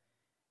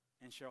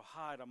and shall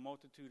hide a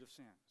multitude of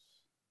sins.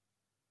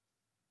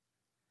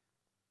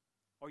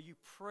 Are you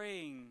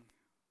praying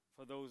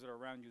for those that are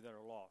around you that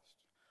are lost?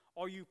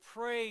 Are you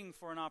praying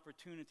for an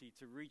opportunity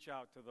to reach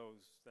out to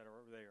those that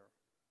are there?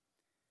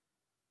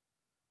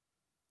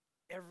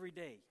 Every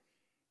day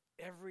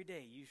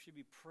you should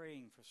be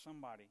praying for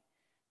somebody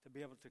to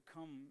be able to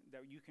come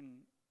that you can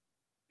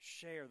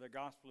share the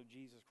gospel of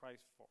Jesus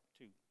Christ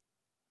to.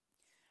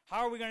 How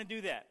are we going to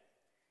do that?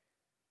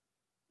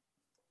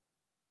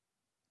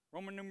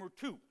 Roman number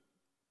 2,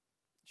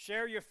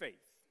 share your faith.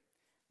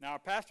 Now, our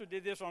pastor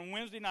did this on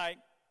Wednesday night.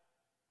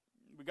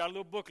 We got a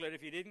little booklet.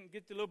 If you didn't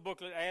get the little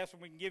booklet, ask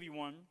and we can give you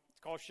one. It's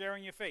called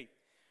Sharing Your Faith.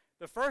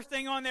 The first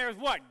thing on there is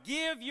what?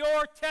 Give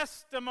your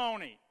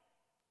testimony.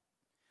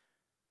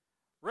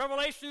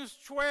 Revelations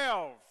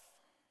 12,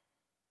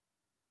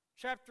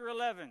 chapter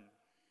 11,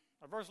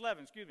 verse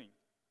 11, excuse me.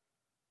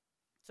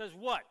 It says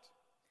what?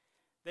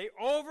 They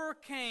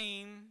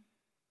overcame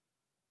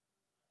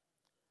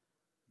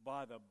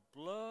by the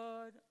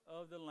blood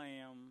of the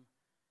Lamb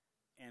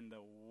and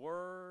the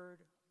word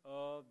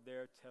of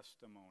their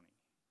testimony.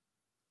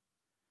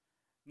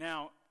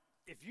 Now,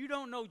 if you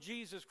don't know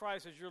Jesus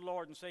Christ as your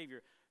Lord and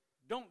Savior,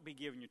 don't be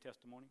giving your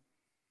testimony.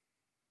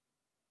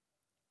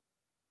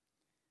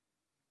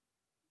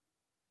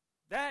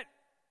 That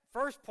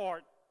first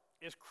part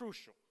is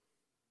crucial.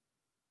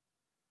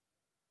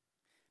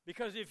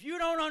 Because if you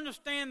don't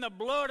understand the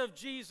blood of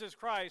Jesus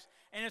Christ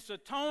and its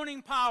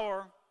atoning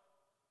power,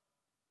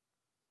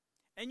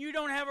 and you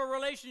don't have a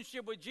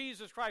relationship with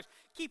Jesus Christ,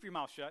 keep your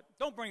mouth shut.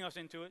 Don't bring us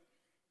into it.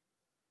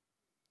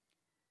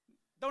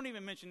 Don't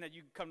even mention that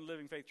you come to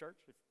Living Faith Church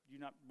if you're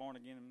not born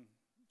again and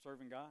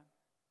serving God.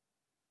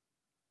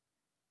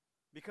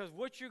 Because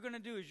what you're going to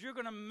do is you're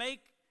going to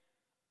make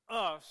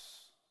us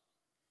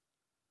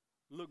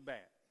look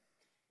bad.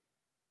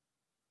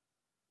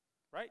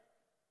 Right?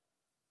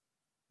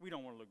 We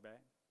don't want to look bad.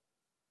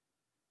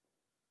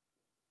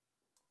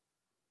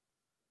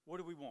 What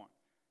do we want?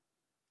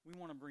 We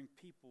want to bring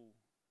people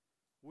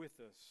with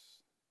us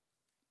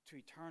to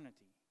eternity.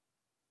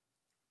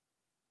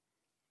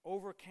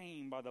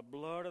 Overcame by the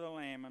blood of the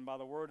Lamb and by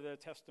the word of their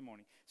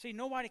testimony. See,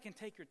 nobody can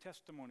take your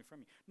testimony from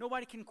you.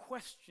 Nobody can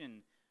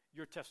question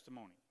your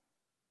testimony.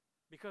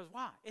 Because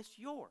why? It's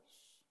yours.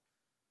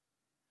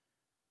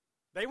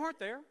 They weren't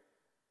there.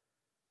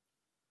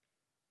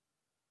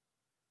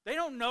 They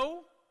don't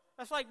know.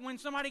 That's like when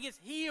somebody gets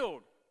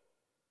healed.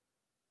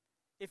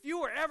 If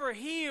you were ever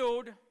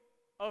healed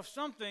of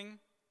something,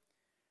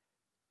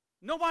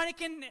 nobody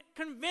can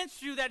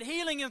convince you that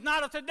healing is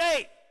not of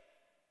today.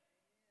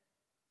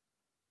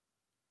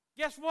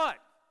 Guess what?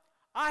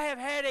 I have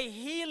had a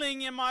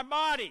healing in my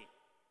body.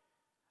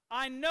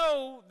 I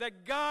know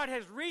that God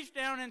has reached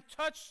down and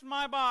touched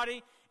my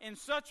body in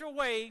such a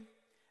way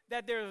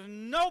that there's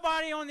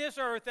nobody on this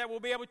earth that will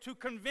be able to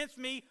convince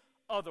me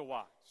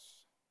otherwise.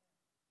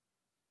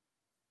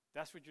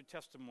 That's what your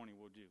testimony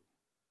will do.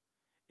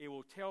 It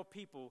will tell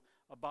people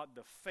about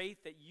the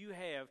faith that you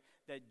have,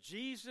 that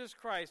Jesus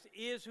Christ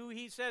is who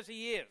he says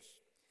he is.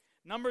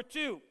 Number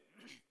 2,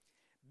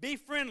 be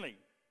friendly.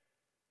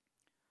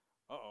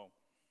 Uh-oh.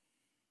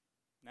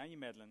 Now you're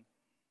meddling.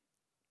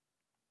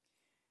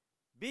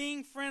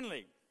 Being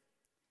friendly.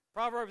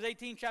 Proverbs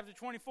 18, chapter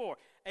 24.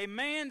 A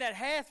man that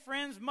hath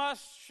friends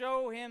must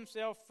show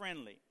himself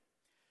friendly.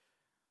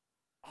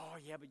 Oh,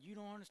 yeah, but you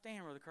don't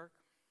understand, Brother Kirk.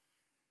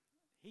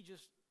 He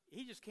just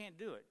can't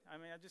do it. I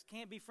mean, I just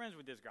can't be friends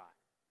with this guy.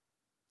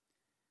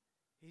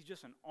 He's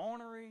just an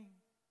ornery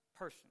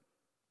person.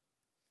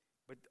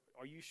 But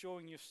are you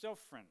showing yourself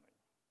friendly?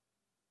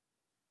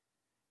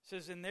 It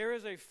says, and there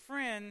is a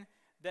friend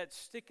that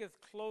sticketh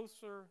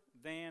closer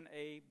than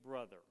a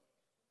brother.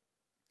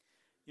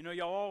 You know,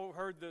 y'all all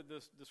heard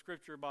the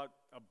scripture about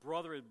a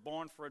brother is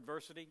born for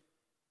adversity.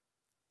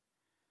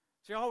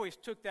 See, I always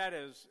took that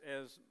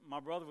as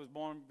my brother was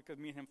born because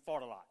me and him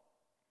fought a lot.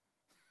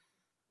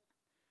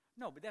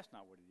 No, but that's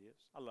not what it is.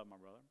 I love my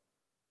brother.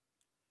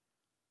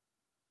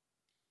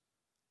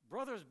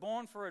 Brother is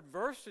born for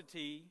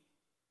adversity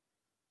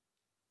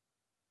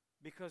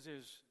because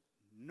there's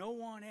no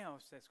one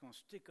else that's going to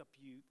stick up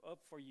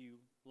for you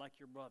like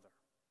your brother.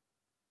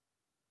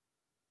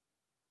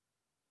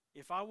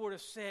 If I would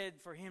have said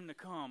for him to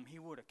come, he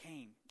would have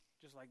came,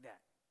 just like that.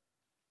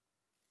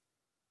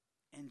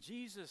 And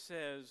Jesus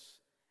says,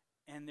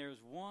 and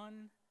there's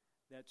one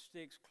that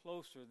sticks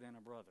closer than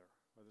a brother.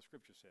 Well, the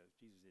scripture says.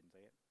 Jesus didn't say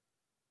it.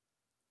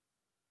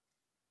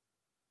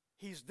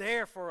 He's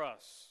there for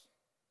us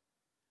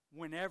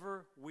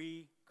whenever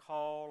we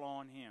call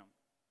on him.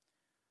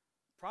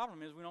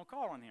 Problem is we don't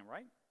call on him,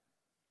 right?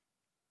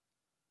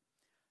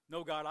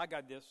 No, God, I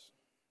got this.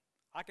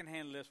 I can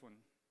handle this one.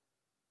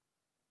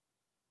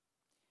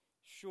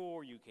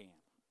 Sure you can.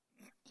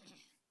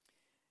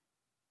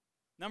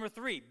 Number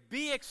 3,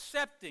 be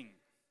accepting.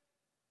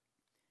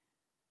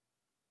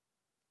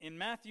 In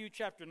Matthew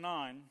chapter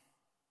 9,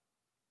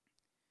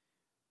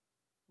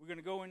 we're going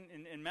to go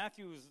in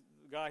Matthew's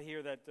the guy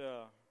here that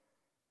I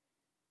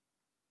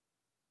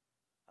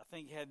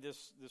think had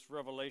this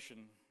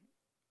revelation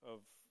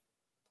of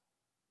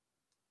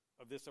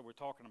this that we're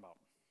talking about.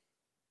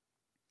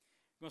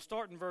 We're going to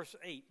start in verse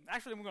 8.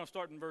 Actually, we're going to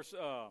start in verse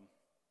 4.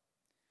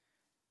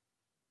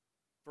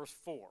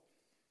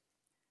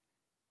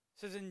 It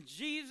says, and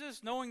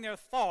Jesus, knowing their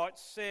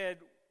thoughts, said,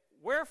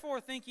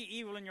 wherefore think ye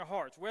evil in your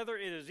hearts? Whether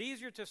it is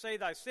easier to say,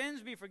 thy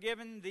sins be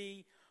forgiven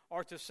thee,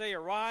 or to say,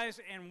 arise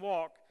and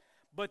walk.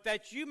 But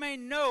that you may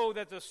know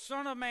that the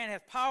Son of Man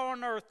hath power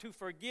on earth to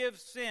forgive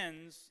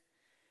sins.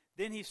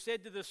 Then he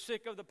said to the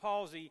sick of the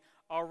palsy,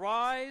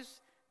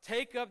 arise,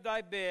 take up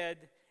thy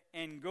bed,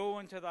 and go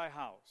into thy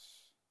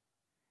house.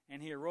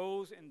 And he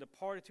arose and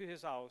departed to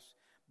his house.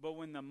 But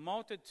when the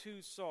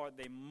multitude saw it,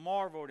 they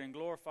marveled and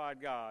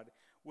glorified God,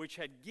 which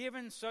had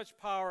given such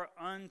power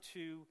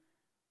unto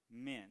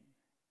men.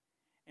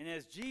 And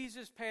as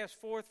Jesus passed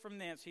forth from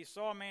thence, he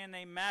saw a man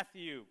named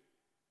Matthew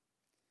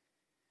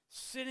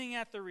sitting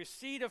at the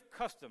receipt of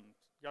customs.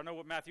 Y'all know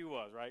what Matthew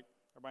was, right?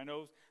 Everybody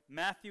knows?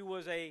 Matthew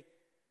was a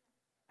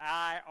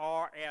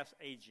IRS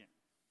agent.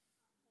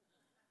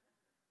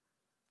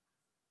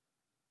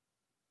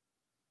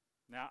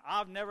 Now,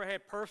 I've never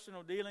had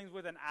personal dealings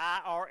with an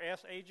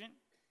IRS agent.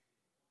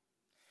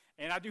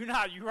 And I do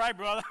not. You're right,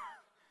 brother.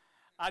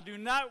 I do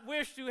not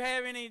wish to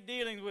have any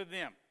dealings with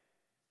them.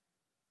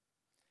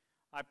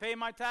 I pay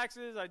my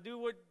taxes. I do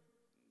what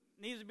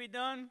needs to be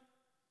done.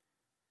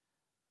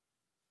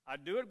 I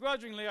do it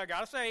grudgingly, I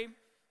got to say.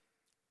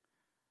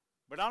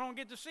 But I don't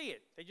get to see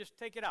it. They just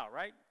take it out,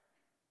 right?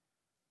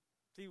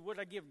 See, what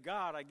I give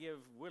God, I give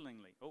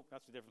willingly. Oh,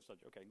 that's a different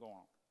subject. Okay, go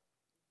on.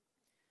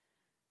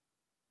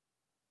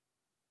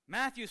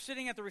 Matthew,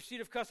 sitting at the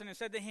receipt of custom, and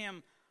said to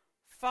him,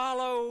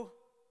 follow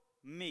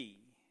me.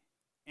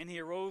 And he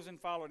arose and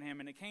followed him.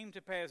 And it came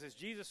to pass, as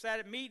Jesus sat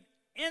at meat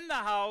in the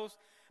house,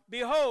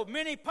 behold,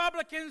 many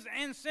publicans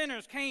and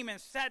sinners came and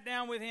sat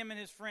down with him and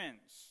his friends.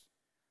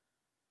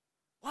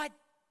 What?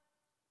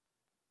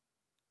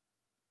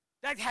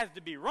 That has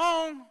to be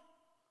wrong.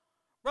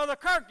 Brother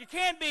Kirk, you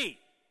can't be.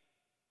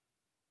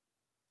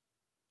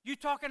 You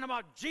talking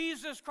about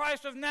Jesus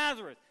Christ of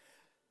Nazareth,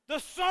 the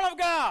Son of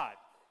God,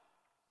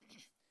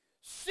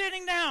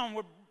 sitting down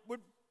with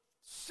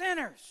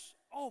sinners.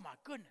 Oh, my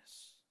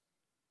goodness.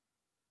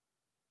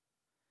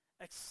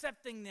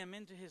 Accepting them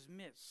into his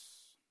midst.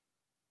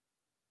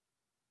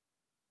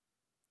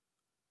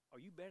 Are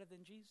you better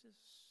than Jesus?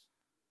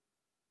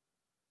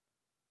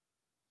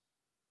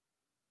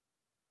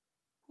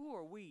 Who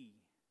are we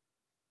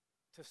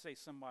to say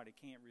somebody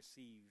can't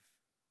receive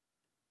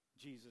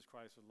Jesus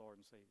Christ as Lord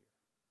and Savior?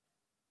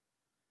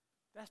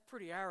 That's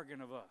pretty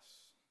arrogant of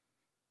us.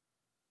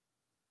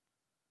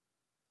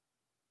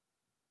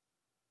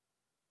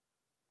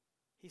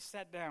 He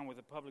sat down with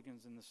the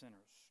publicans and the sinners.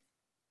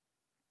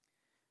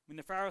 When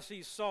the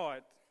Pharisees saw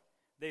it,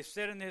 they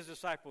said unto his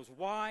disciples,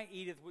 why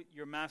eateth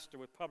your master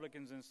with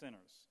publicans and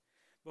sinners?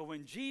 But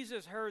when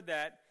Jesus heard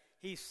that,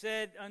 he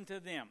said unto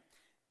them,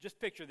 just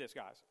picture this,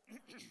 guys.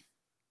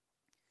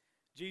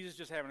 Jesus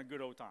just having a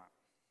good old time,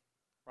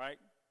 right?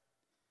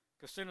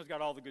 Because sinners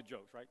got all the good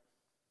jokes, right?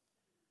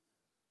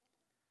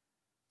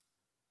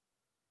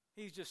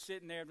 He's just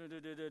sitting there, and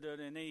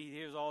then he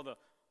hears all the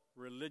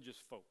religious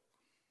folk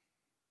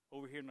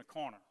over here in the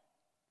corner.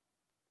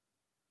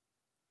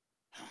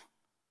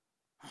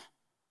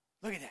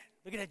 Look at that.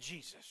 Look at that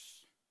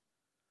Jesus.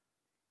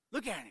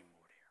 Look at him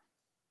over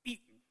there.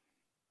 Eating,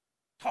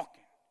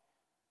 talking,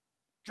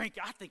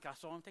 drinking. I think I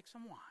saw him take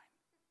some wine.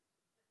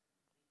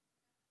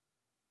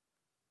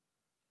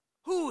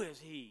 Who is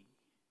he?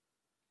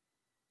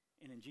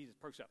 And then Jesus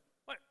perks up.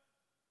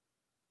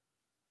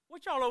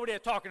 What y'all over there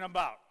talking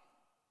about?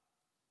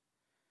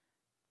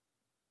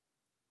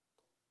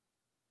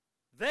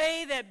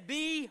 They that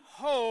be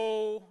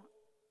whole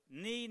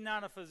need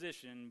not a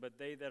physician, but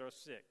they that are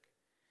sick.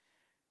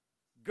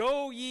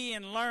 Go ye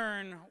and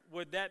learn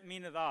what that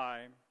meaneth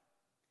I,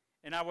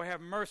 and I will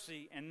have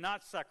mercy and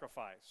not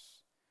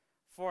sacrifice.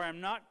 For I am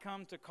not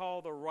come to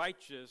call the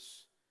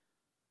righteous,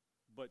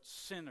 but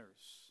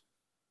sinners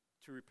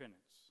to repentance.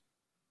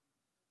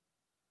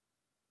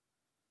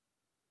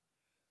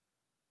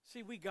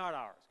 See, we got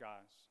ours,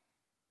 guys.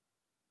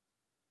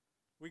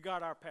 We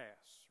got our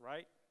past,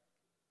 right?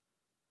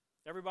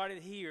 Everybody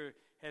here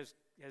has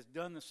has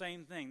done the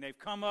same thing. They've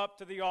come up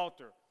to the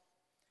altar,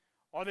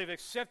 or they've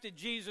accepted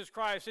Jesus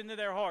Christ into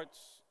their hearts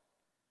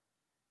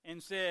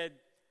and said,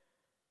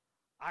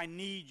 I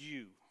need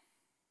you.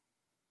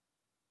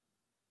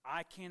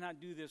 I cannot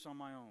do this on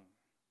my own.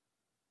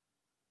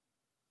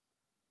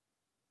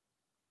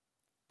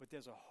 But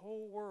there's a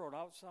whole world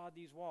outside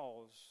these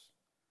walls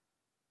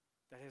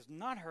that has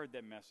not heard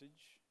that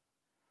message,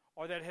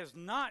 or that has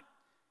not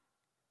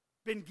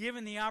been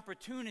given the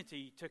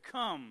opportunity to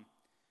come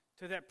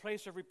to that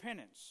place of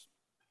repentance.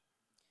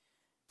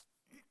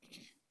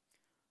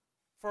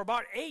 For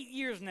about 8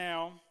 years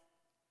now,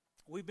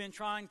 we've been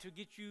trying to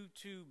get you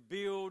to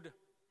build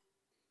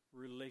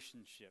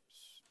relationships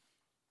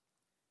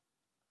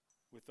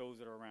with those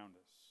that are around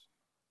us.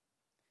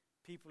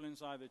 People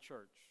inside the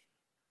church,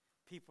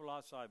 people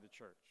outside the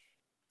church.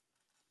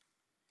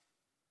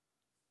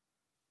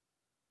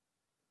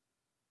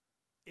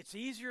 It's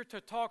easier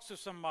to talk to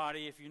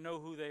somebody if you know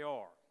who they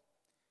are.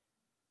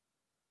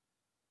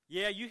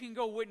 Yeah, you can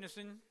go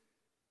witnessing,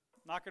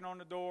 knocking on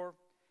the door,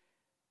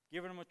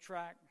 giving them a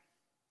tract.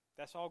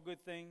 That's all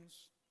good things.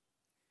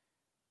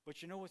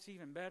 But you know what's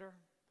even better?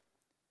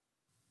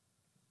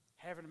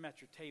 Having them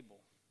at your table.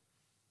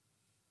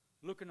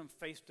 Looking them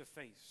face to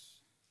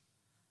face.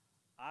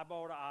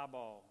 Eyeball to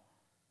eyeball.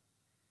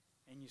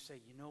 And you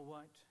say, you know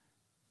what?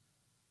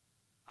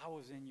 I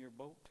was in your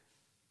boat.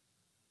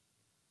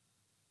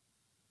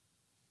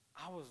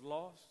 I was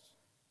lost.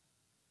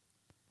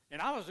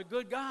 And I was a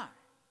good guy.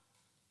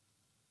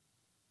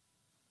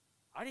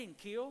 I didn't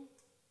kill.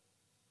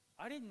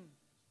 I didn't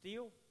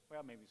steal.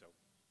 Well, maybe so.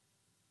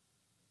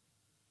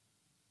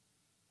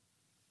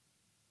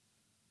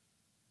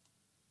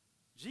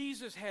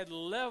 Jesus had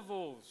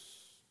levels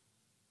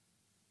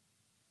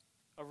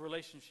of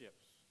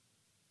relationships.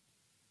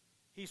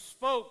 He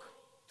spoke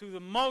to the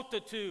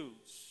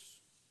multitudes.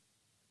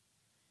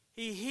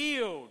 He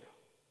healed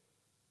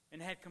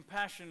and had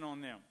compassion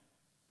on them.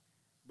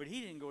 But he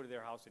didn't go to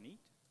their house and eat.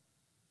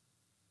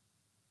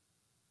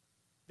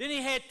 Then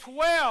he had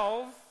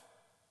 12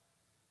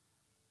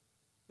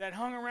 that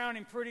hung around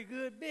him pretty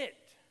good bit.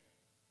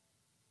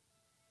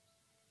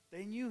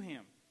 They knew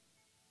him.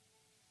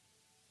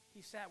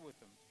 He sat with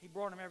them. He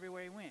brought them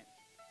everywhere he went.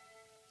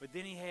 But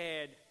then he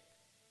had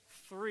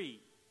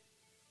 3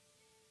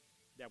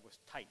 that was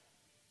tight.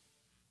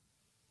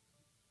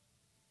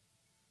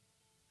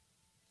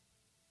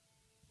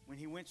 When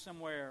he went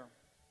somewhere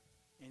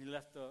and he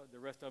left the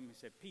rest of them, he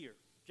said, Peter,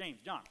 James,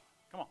 John,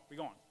 come on, we're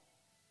going.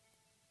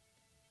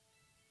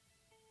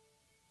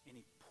 And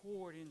he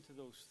poured into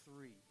those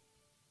 3.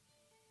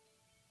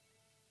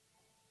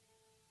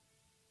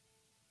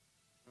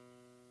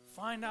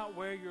 Find out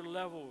where your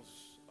levels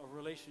of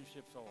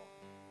relationships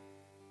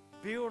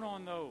are. Build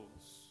on those.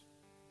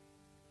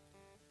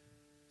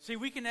 See,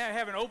 we can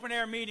have an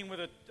open-air meeting with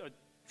a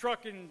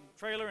truck and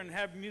trailer and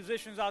have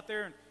musicians out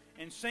there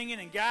and singing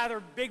and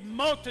gather big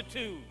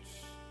multitudes.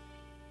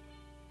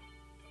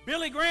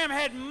 Billy Graham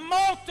had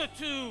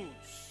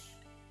multitudes.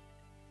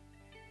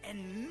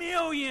 And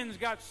millions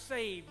got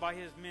saved by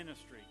his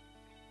ministry.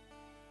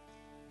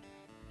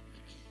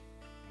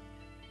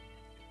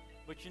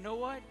 But you know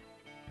what?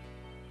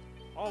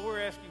 All we're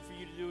asking for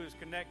you to do is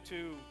connect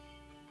to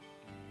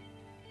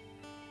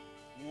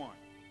one.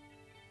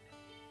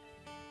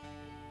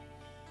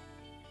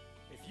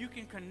 If you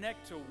can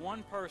connect to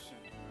one person,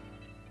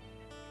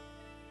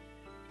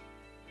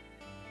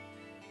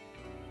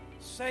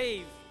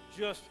 save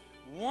just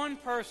one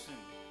person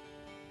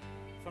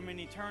from an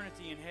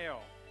eternity in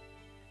hell,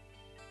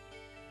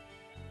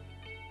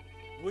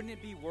 wouldn't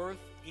it be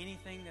worth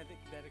anything that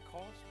it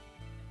cost?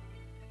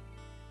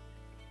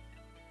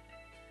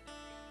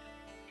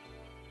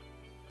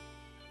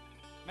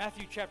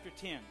 Matthew chapter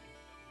 10,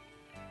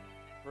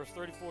 verse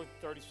 34 to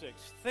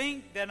 36.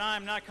 Think that I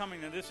am not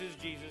coming, and this is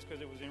Jesus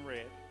because it was in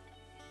red.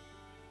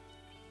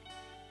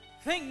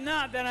 Think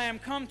not that I am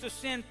come to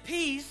send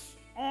peace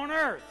on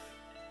earth.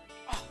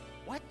 Oh,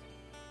 what?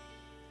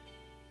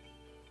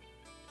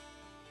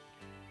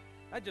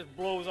 That just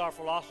blows our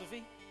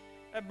philosophy.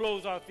 That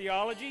blows our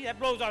theology. That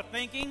blows our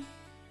thinking.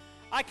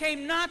 I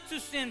came not to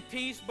send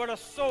peace, but a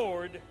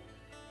sword.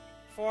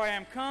 For I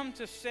am come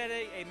to set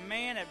a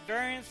man at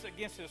variance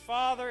against his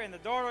father, and the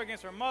daughter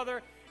against her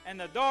mother, and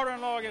the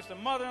daughter-in-law against the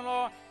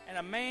mother-in-law, and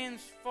a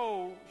man's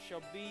foe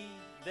shall be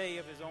they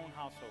of his own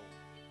household.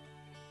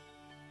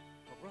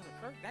 Well, Brother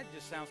Kirk, that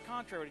just sounds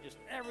contrary to just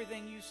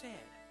everything you said.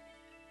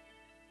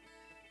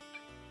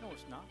 No,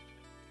 it's not.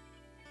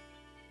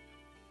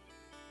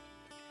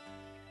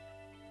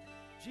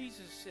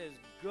 Jesus says,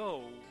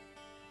 go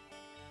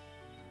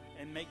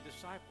and make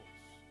disciples.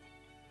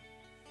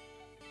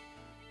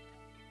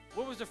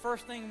 What was the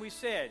first thing we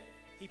said?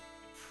 He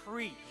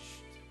preached.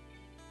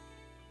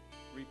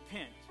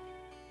 Repent,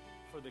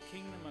 for the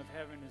kingdom of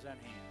heaven is at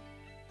hand.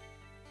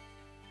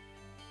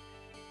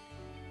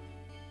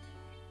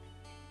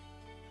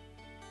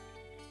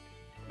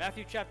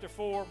 Matthew chapter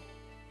 4,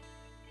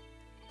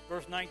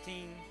 verse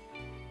 19.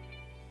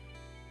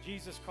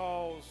 Jesus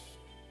calls,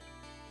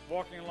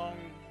 walking along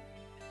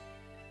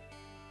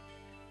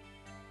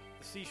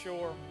the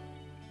seashore,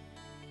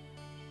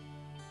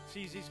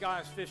 sees these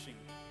guys fishing.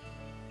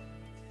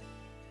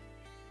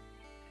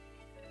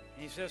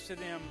 And he says to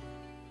them,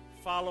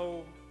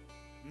 "Follow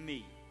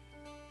me,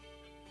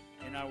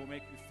 and I will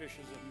make you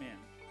fishers of men."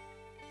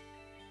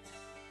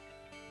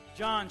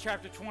 John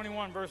chapter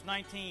 21, verse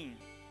 19.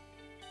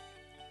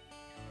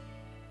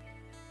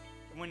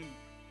 When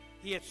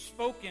he had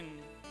spoken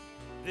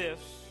this,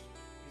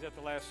 he's at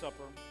the Last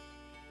Supper,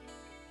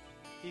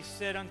 he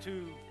said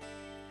unto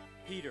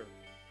Peter,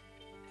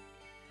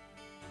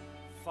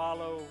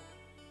 "Follow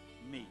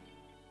me."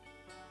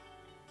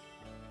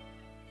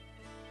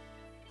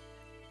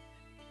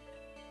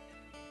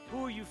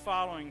 Who are you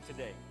following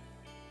today?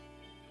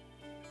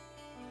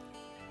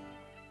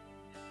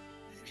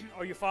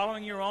 Are you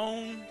following your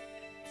own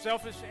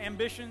selfish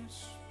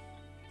ambitions?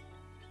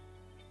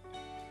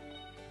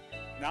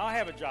 Now, I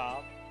have a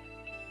job.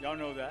 Y'all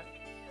know that.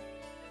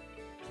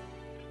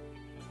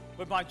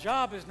 But my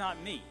job is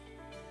not me.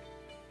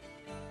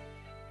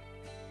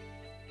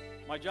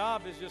 My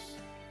job is just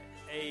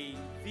a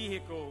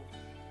vehicle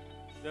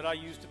that I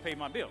use to pay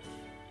my bills.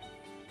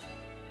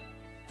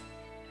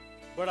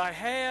 But I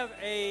have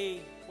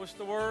a, what's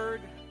the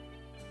word?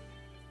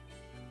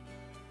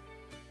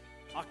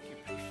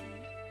 Occupation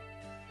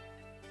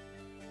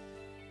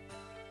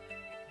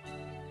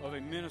of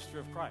a minister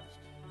of Christ.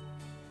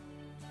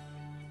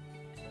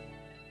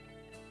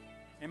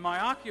 And my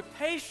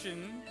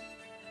occupation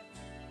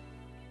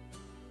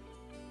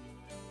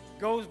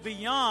goes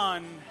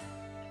beyond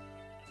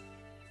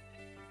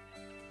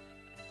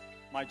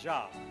my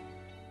job.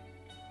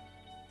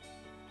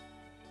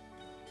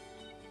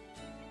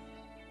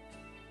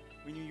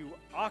 When you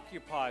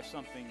occupy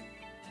something,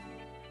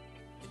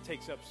 it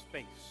takes up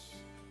space.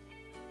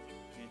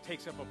 And it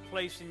takes up a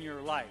place in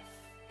your life.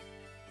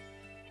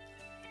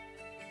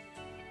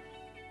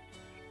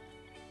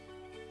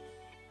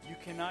 You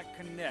cannot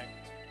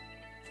connect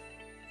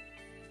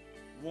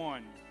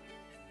one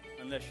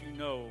unless you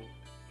know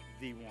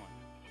the one.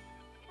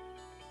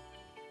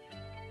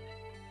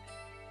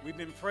 We've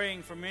been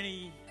praying for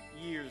many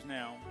years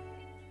now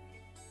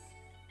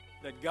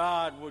that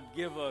God would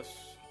give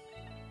us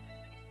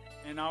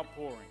an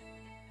outpouring.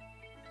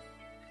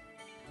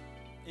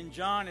 In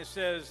John it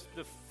says,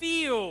 the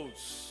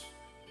fields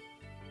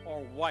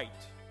are white.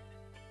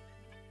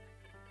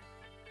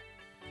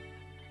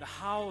 The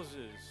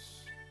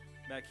houses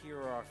back here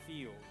are our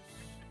fields.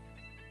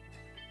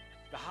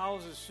 The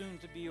houses soon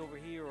to be over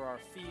here are our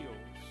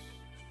fields.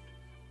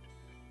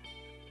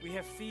 We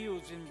have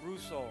fields in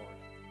Broussard,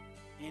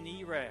 in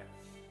Erath,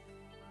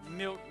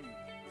 Milton,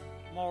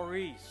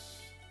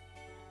 Maurice,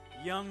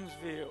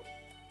 Youngsville,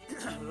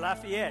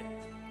 Lafayette,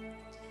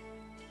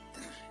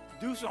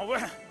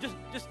 Dusson.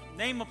 Just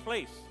name a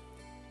place.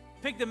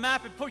 Pick the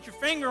map and put your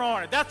finger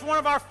on it. That's one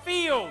of our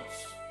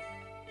fields.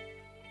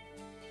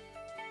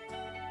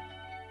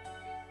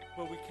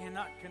 But we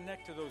cannot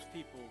connect to those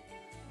people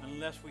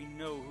unless we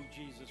know who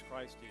Jesus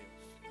Christ is.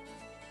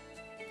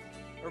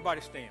 Everybody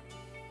stand.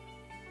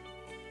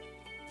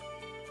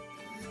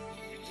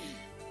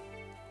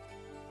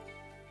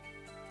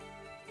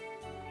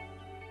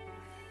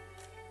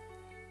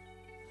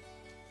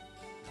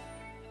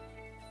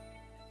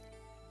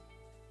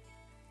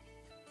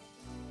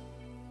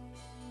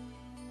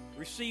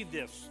 Receive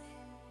this.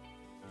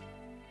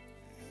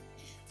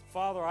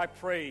 Father, I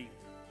pray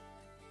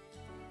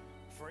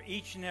for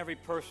each and every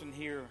person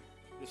here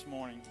this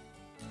morning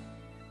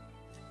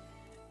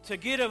to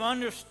get an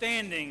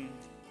understanding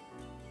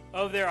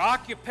of their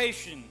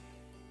occupation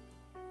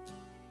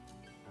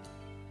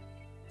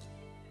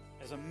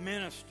as a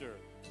minister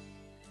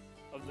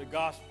of the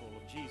gospel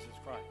of Jesus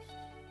Christ.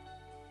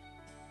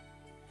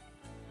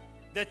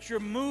 That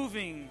you're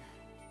moving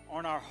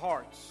on our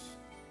hearts,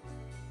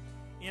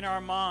 in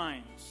our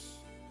minds,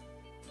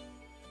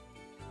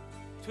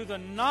 to the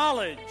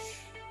knowledge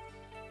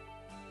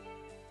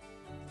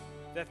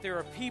that there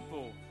are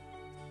people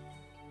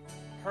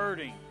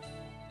hurting,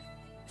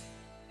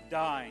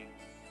 dying,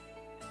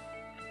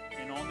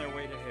 and on their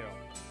way to hell.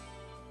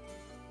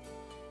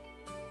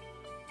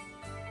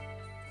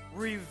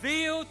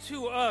 Reveal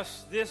to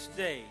us this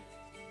day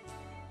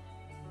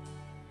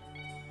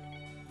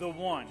the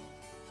one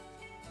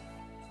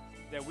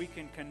that we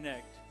can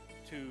connect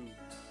to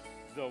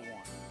the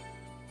one.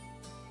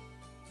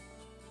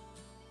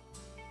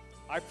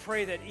 I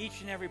pray that each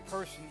and every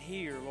person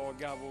here, Lord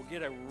God, will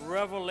get a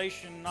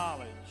revelation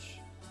knowledge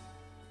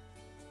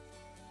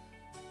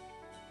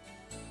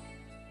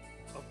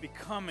of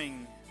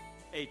becoming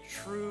a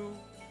true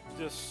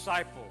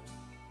disciple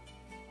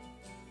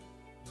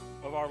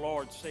of our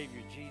Lord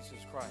Savior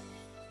Jesus Christ.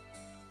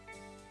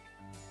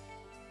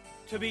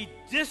 To be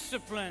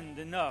disciplined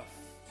enough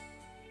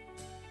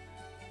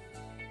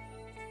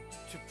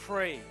to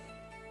pray,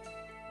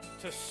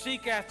 to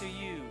seek after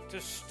you,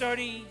 to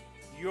study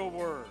your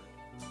word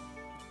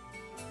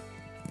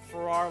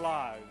for our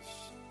lives,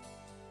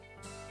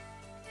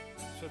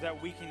 so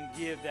that we can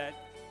give that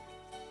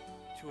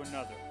to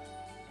another.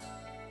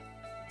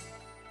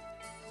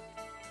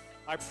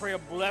 I pray a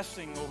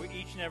blessing over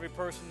each and every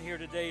person here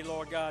today,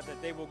 Lord God, that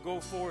they will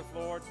go forth,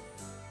 Lord,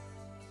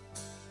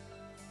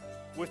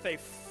 with a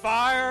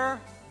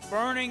fire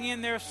burning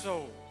in their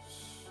souls.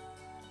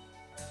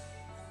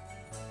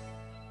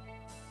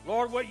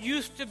 Lord, what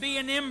used to be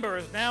an ember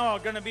is now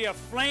going to be a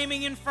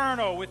flaming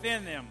inferno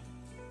within them.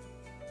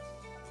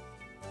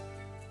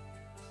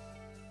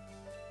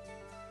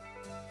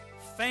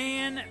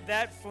 Fan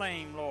that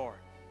flame, Lord,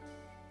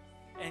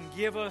 and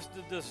give us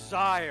the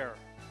desire,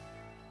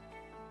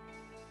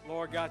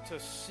 Lord God, to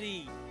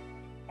see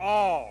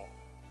all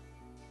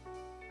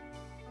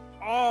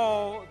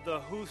the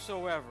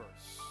whosoevers,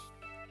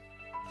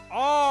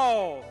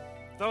 all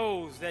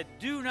those that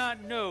do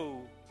not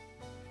know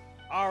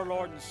our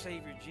Lord and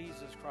Savior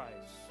Jesus Christ.